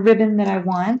the amount of ribbon that I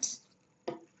want.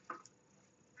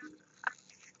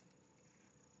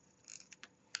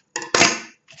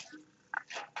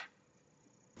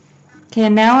 Okay,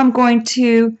 and now I'm going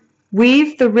to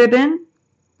weave the ribbon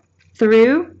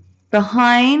through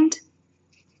behind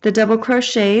the double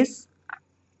crochets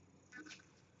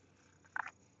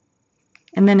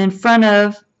and then in front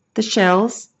of the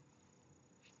shells.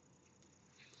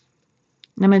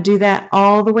 And I'm going to do that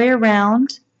all the way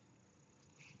around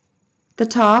the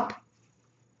top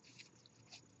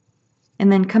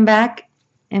and then come back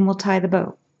and we'll tie the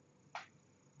bow.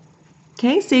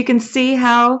 Okay, so you can see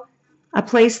how I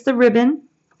placed the ribbon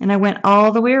and I went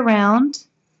all the way around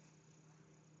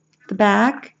the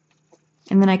back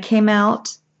and then I came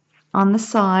out on the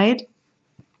side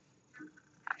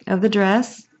of the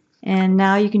dress, and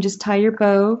now you can just tie your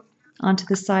bow onto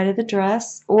the side of the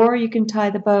dress, or you can tie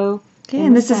the bow. Okay,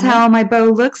 and this is how my bow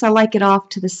looks. I like it off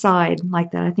to the side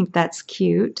like that. I think that's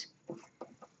cute.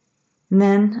 And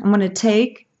then I'm going to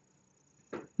take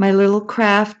my little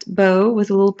craft bow with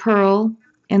a little pearl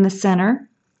in the center,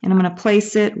 and I'm going to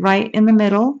place it right in the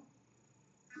middle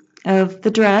of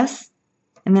the dress.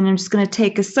 And then I'm just going to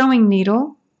take a sewing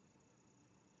needle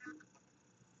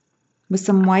with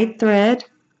some white thread,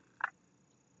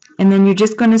 and then you're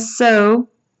just going to sew.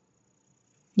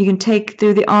 You can take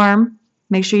through the arm.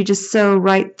 Make sure you just sew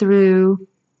right through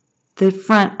the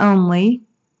front only,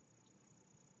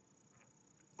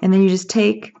 and then you just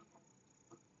take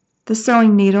the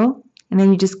sewing needle and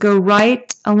then you just go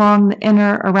right along the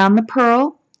inner around the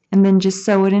purl and then just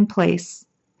sew it in place.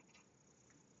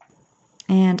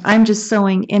 And I'm just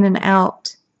sewing in and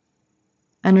out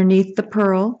underneath the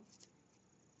purl.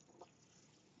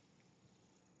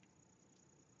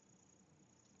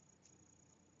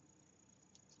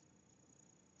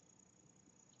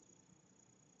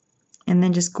 And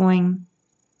then just going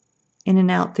in and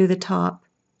out through the top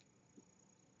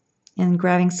and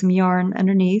grabbing some yarn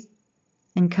underneath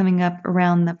and coming up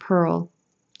around the purl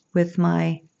with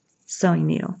my sewing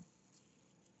needle.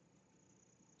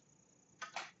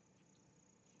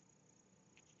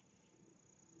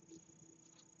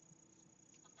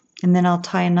 And then I'll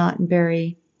tie a knot and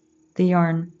bury the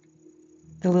yarn,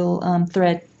 the little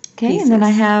thread. Okay, pieces. And then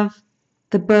I have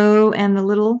the bow and the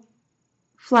little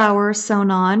flower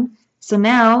sewn on. So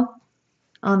now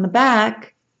on the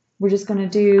back, we're just going to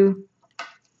do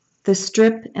the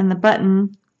strip and the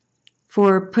button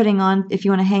for putting on if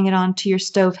you want to hang it on to your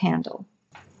stove handle.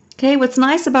 Okay, what's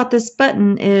nice about this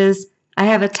button is I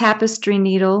have a tapestry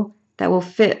needle that will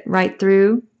fit right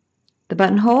through the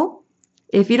buttonhole.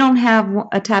 If you don't have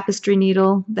a tapestry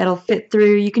needle that'll fit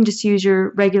through, you can just use your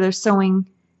regular sewing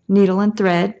needle and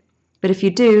thread. But if you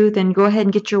do, then go ahead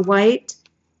and get your white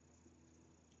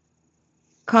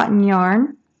cotton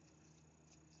yarn,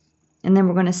 and then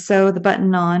we're going to sew the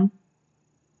button on.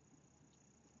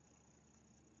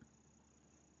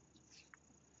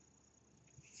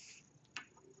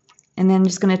 And then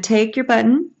just going to take your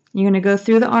button, you're going to go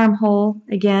through the armhole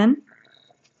again,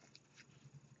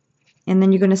 and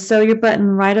then you're going to sew your button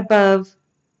right above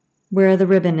where the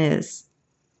ribbon is.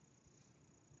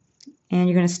 And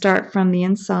you're going to start from the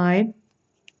inside,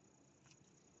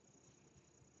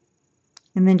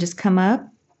 and then just come up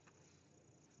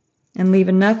and leave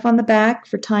enough on the back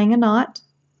for tying a knot.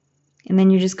 And then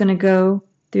you're just going to go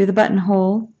through the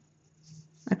buttonhole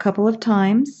a couple of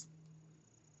times.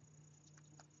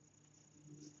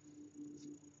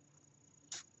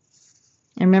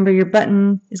 And remember, your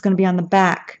button is going to be on the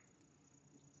back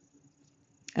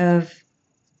of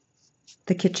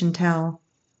the kitchen towel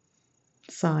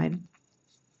side.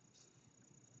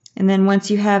 And then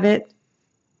once you have it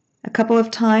a couple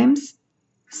of times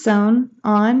sewn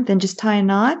on, then just tie a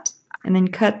knot and then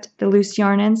cut the loose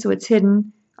yarn in so it's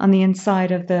hidden on the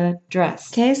inside of the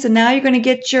dress. Okay, so now you're going to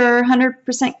get your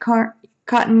 100%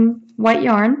 cotton white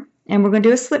yarn, and we're going to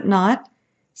do a slip knot.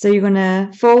 So you're going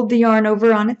to fold the yarn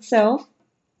over on itself,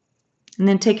 and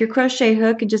then take your crochet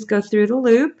hook and just go through the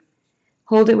loop.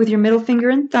 Hold it with your middle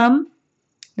finger and thumb,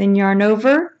 then yarn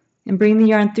over and bring the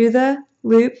yarn through the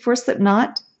loop for a slip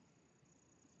knot.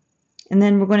 And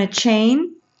then we're going to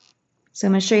chain. So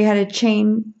I'm going to show you how to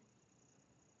chain.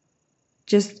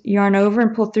 Just yarn over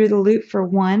and pull through the loop for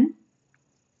 1,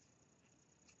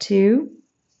 2,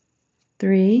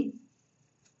 3,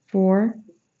 4,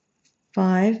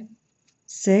 5,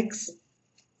 6,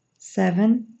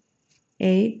 7,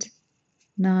 8,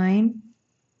 9,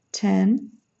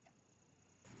 10.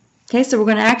 Okay, so we're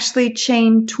going to actually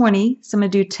chain 20, so I'm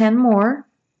going to do 10 more.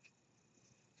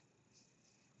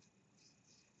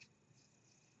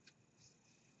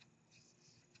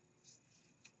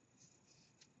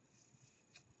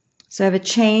 So I have a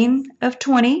chain of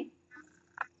 20,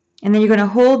 and then you're going to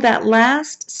hold that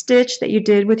last stitch that you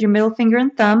did with your middle finger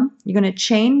and thumb. You're going to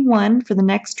chain 1 for the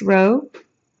next row,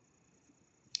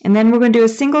 and then we're going to do a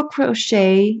single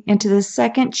crochet into the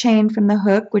second chain from the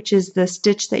hook, which is the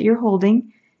stitch that you're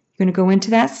holding. You're going to go into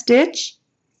that stitch,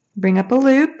 bring up a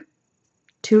loop,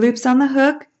 2 loops on the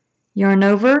hook, yarn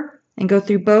over, and go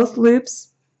through both loops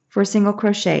for a single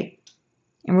crochet.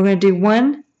 And we're going to do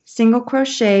 1 single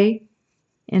crochet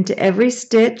into every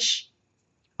stitch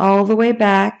all the way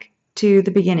back to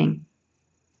the beginning.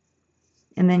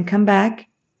 And then come back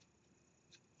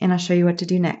and I'll show you what to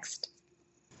do next.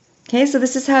 Okay, so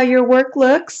this is how your work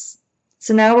looks.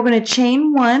 So now we're going to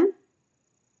chain 1,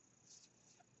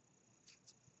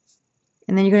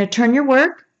 and then you're going to turn your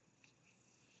work,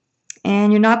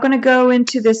 and you're not going to go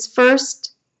into this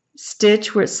first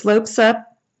stitch where it slopes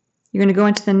up. You're going to go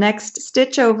into the next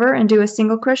stitch over and do a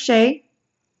single crochet.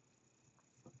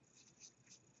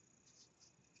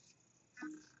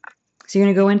 So you're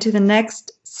going to go into the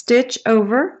next stitch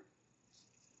over,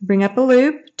 bring up a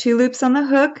loop, 2 loops on the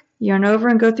hook, yarn over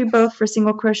and go through both for a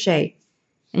single crochet.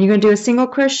 And you're going to do a single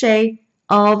crochet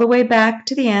all the way back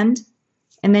to the end,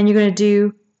 and then you're going to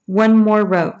do 1 more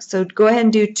row. So go ahead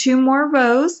and do 2 more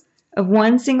rows of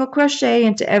 1 single crochet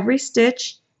into every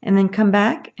stitch, and then come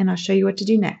back and I'll show you what to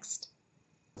do next.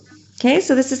 Okay,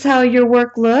 so this is how your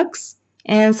work looks.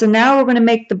 And so now we're going to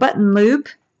make the button loop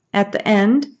at the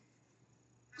end.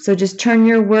 So just turn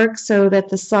your work so that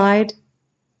the side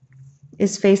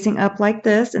is facing up like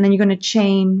this, and then you're going to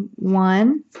chain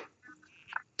 1,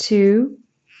 2,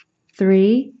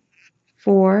 3,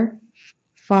 4,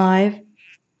 5,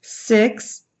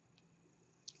 6,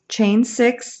 chain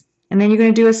 6, and then you're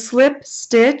going to do a slip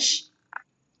stitch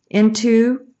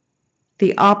into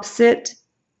the opposite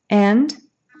end.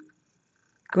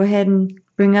 Go ahead and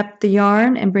bring up the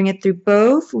yarn and bring it through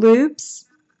both loops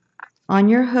on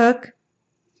your hook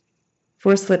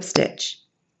for a slip stitch.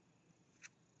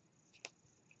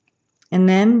 And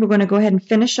then we're going to go ahead and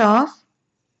finish off.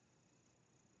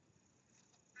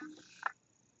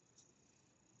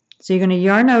 So you're going to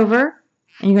yarn over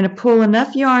and you're going to pull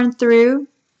enough yarn through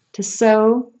to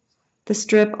sew the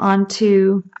strip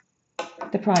onto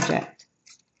the project.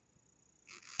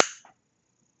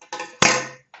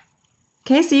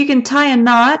 Okay, so you can tie a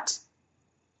knot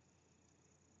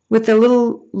with the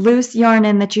little loose yarn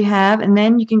end that you have, and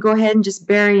then you can go ahead and just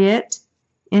bury it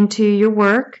into your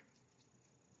work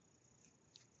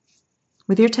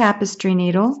with your tapestry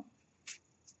needle,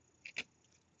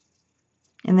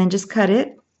 and then just cut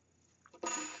it.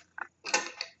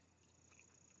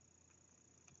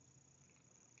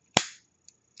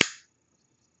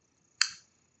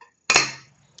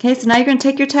 Okay, so now you're going to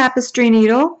take your tapestry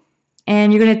needle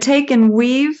and you're going to take and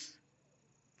weave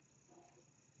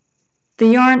the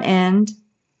yarn end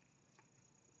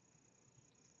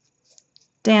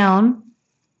down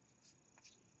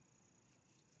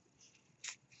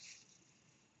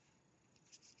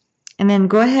and then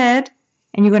go ahead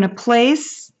and you're going to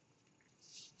place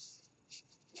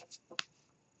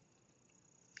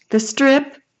the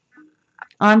strip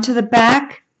onto the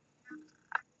back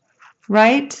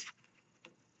right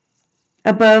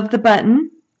above the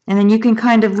button, and then you can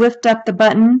kind of lift up the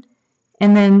button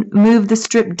and then move the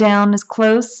strip down as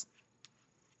close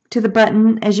to the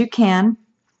button as you can,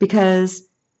 because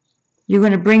you're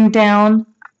going to bring down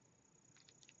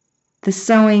the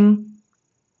sewing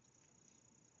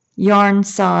yarn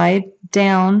side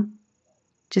down.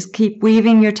 Just keep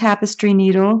weaving your tapestry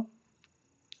needle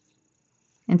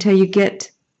until you get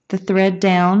the thread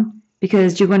down,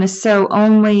 because you're going to sew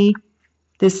only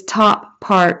this top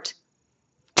part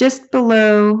just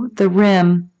below the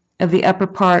rim of the upper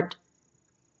part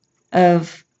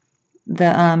of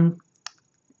the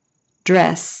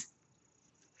dress.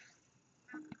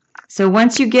 So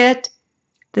once you get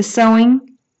the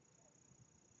sewing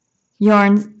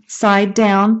yarn side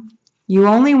down, you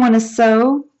only want to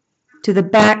sew to the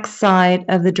back side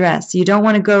of the dress. You don't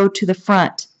want to go to the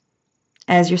front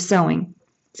as you're sewing.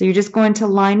 So you're just going to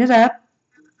line it up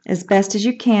as best as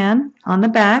you can on the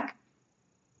back,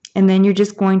 and then you're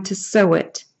just going to sew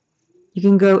it. You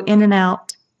can go in and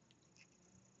out,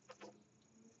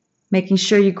 making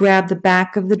sure you grab the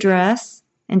back of the dress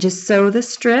and just sew the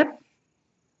strip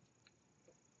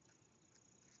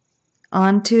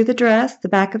onto the dress, the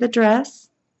back of the dress,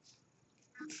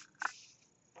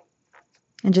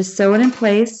 and just sew it in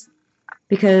place,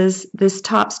 because this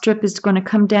top strip is going to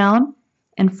come down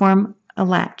and form a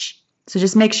latch. So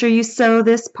just make sure you sew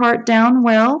this part down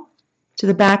well to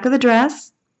the back of the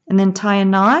dress, and then tie a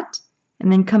knot,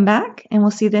 and then come back and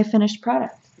we'll see the finished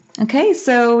product. Okay,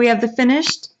 so we have the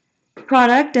finished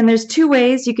product, and there's two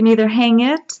ways. You can either hang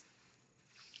it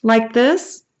like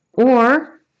this,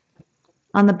 or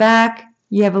on the back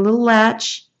you have a little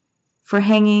latch for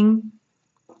hanging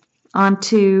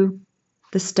onto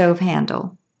the stove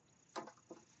handle.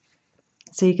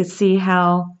 So you can see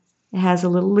how it has a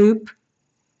little loop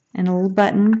and a little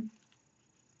button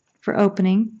for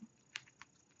opening.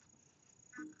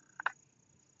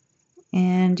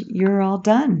 And you're all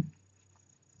done.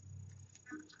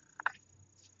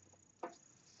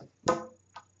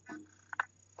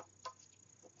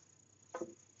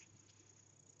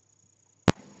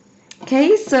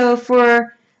 Okay, so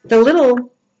for the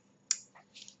little,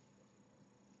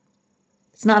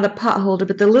 it's not a pot holder,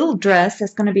 but the little dress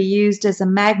that's going to be used as a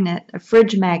magnet, a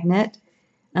fridge magnet,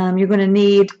 you're going to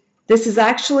need, this is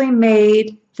actually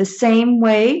made the same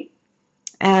way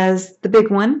as the big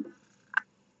one,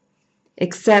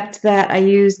 except that I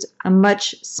used a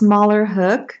much smaller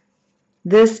hook.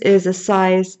 This is a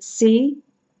size C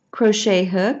crochet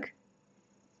hook,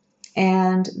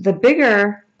 and the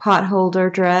bigger pot holder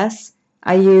dress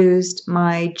I used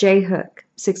my J hook,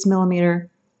 6mm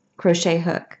crochet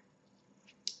hook.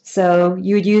 So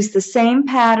you would use the same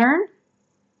pattern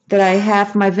that I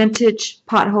have for my vintage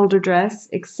pot holder dress,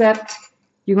 except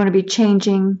you're going to be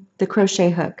changing the crochet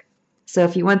hook. So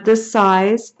if you want this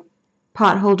size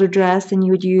pot holder dress, then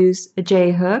you would use a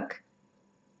J hook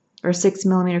or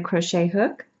 6mm crochet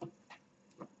hook.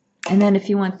 And then if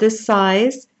you want this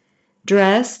size,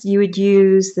 dress, you would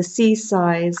use the C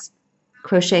size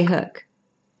crochet hook.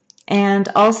 And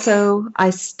also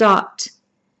I stopped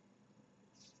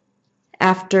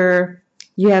after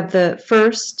you have the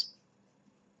first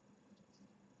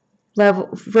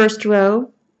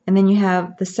row, and then you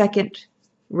have the second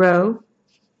row,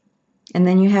 and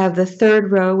then you have the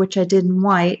third row, which I did in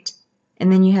white,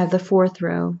 and then you have the fourth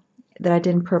row that I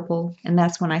did in purple, and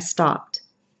that's when I stopped.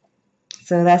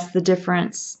 So that's the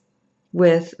difference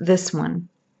with this one.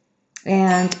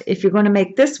 And if you're going to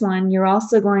make this one, you're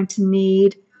also going to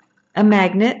need a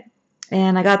magnet,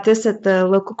 and I got this at the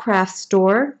local craft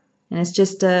store, and it's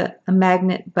just a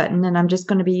magnet button, and I'm just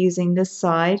going to be using this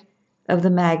side of the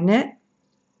magnet.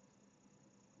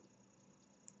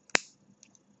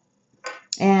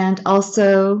 And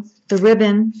also the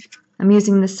ribbon, I'm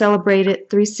using the Celebrate It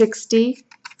 360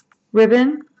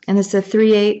 ribbon, and it's a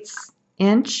 3/8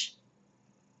 inch,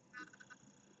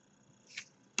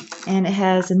 and it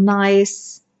has a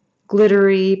nice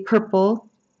glittery purple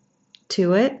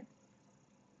to it.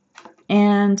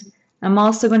 And I'm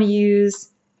also going to use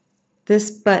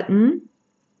this button,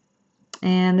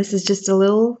 and this is just a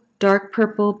little dark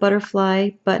purple butterfly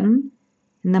button,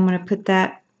 and I'm going to put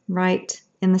that right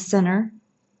in the center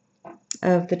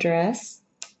of the dress.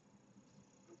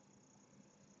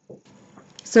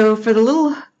 So for the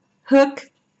little hook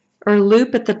or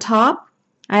loop at the top,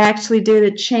 I actually did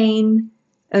a chain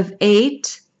of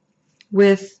 8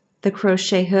 with the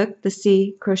crochet hook, the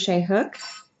C crochet hook.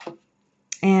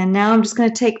 And now I'm just going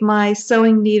to take my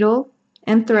sewing needle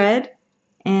and thread,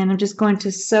 and I'm just going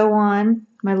to sew on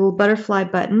my little butterfly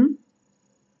button.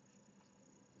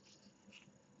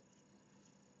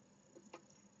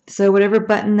 So whatever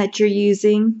button that you're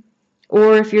using,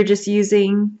 or if you're just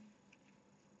using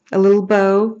a little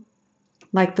bow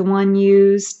like the one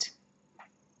used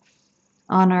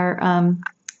on our, let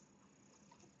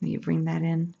me bring that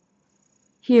in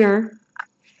here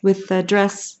with the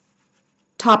dress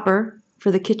topper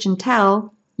for the kitchen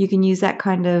towel, you can use that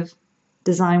kind of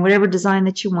design, whatever design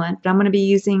that you want. But I'm going to be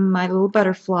using my little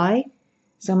butterfly,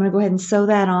 so I'm going to go ahead and sew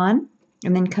that on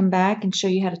and then come back and show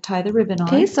you how to tie the ribbon on.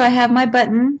 Okay, so I have my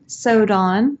button sewed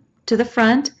on to the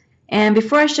front, and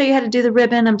before I show you how to do the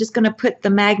ribbon, I'm just going to put the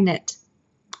magnet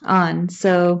on.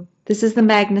 So this is the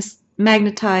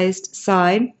magnetized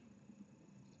side,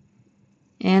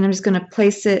 and I'm just going to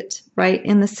place it right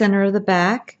in the center of the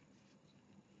back.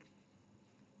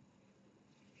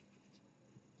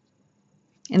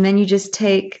 And then you just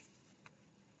take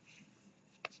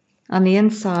on the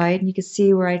inside, you can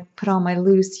see where I put all my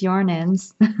loose yarn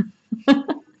ends.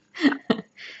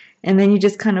 And then you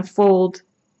just kind of fold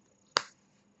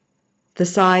the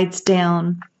sides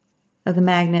down of the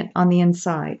magnet on the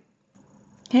inside.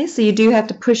 Okay, so you do have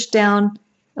to push down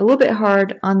a little bit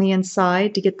hard on the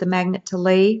inside to get the magnet to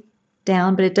lay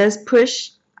down, but it does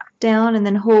push down and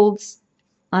then holds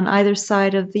on either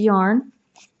side of the yarn.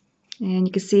 And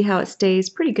you can see how it stays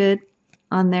pretty good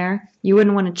on there. You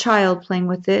wouldn't want a child playing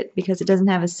with it because it doesn't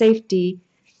have a safety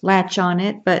latch on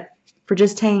it, but for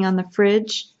just hanging on the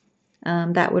fridge,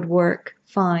 that would work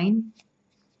fine.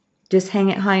 Just hang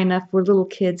it high enough where little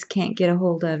kids can't get a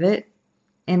hold of it.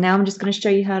 And now I'm just going to show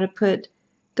you how to put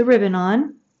the ribbon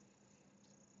on.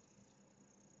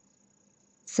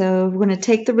 So we're going to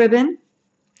take the ribbon,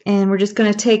 and we're just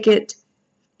going to take it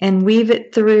and weave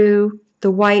it through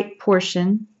the white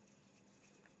portion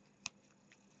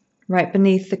right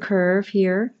beneath the curve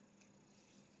here,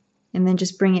 and then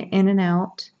just bring it in and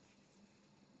out.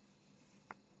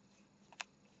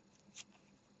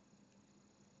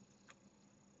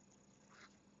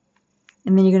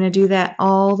 And then you're going to do that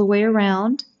all the way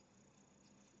around.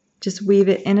 Just weave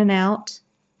it in and out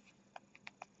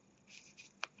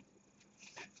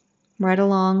right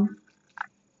along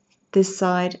this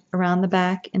side, around the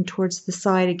back, and towards the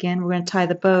side again. We're going to tie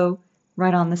the bow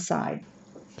right on the side.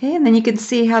 Okay, and then you can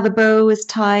see how the bow is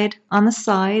tied on the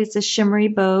side. It's a shimmery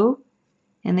bow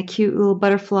and the cute little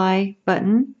butterfly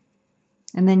button.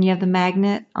 And then you have the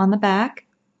magnet on the back.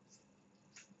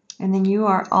 And then you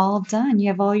are all done. You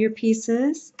have all your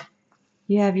pieces.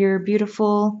 You have your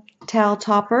beautiful towel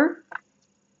topper.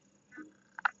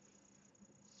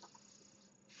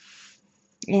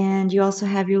 And you also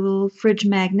have your little fridge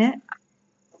magnet.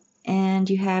 And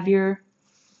you have your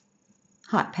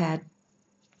hot pad.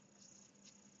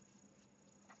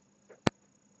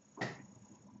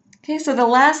 Okay, so the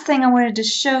last thing I wanted to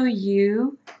show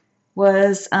you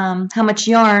was how much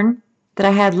yarn that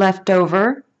I had left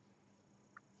over.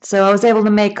 So I was able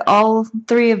to make all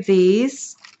 3 of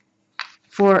these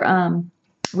for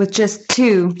with just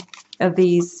 2 of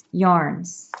these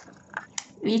yarns.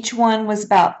 Each one was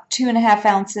about 2.5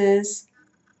 ounces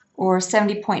or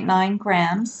 70.9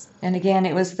 grams. And again,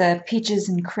 it was the Peaches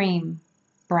and Cream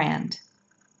brand.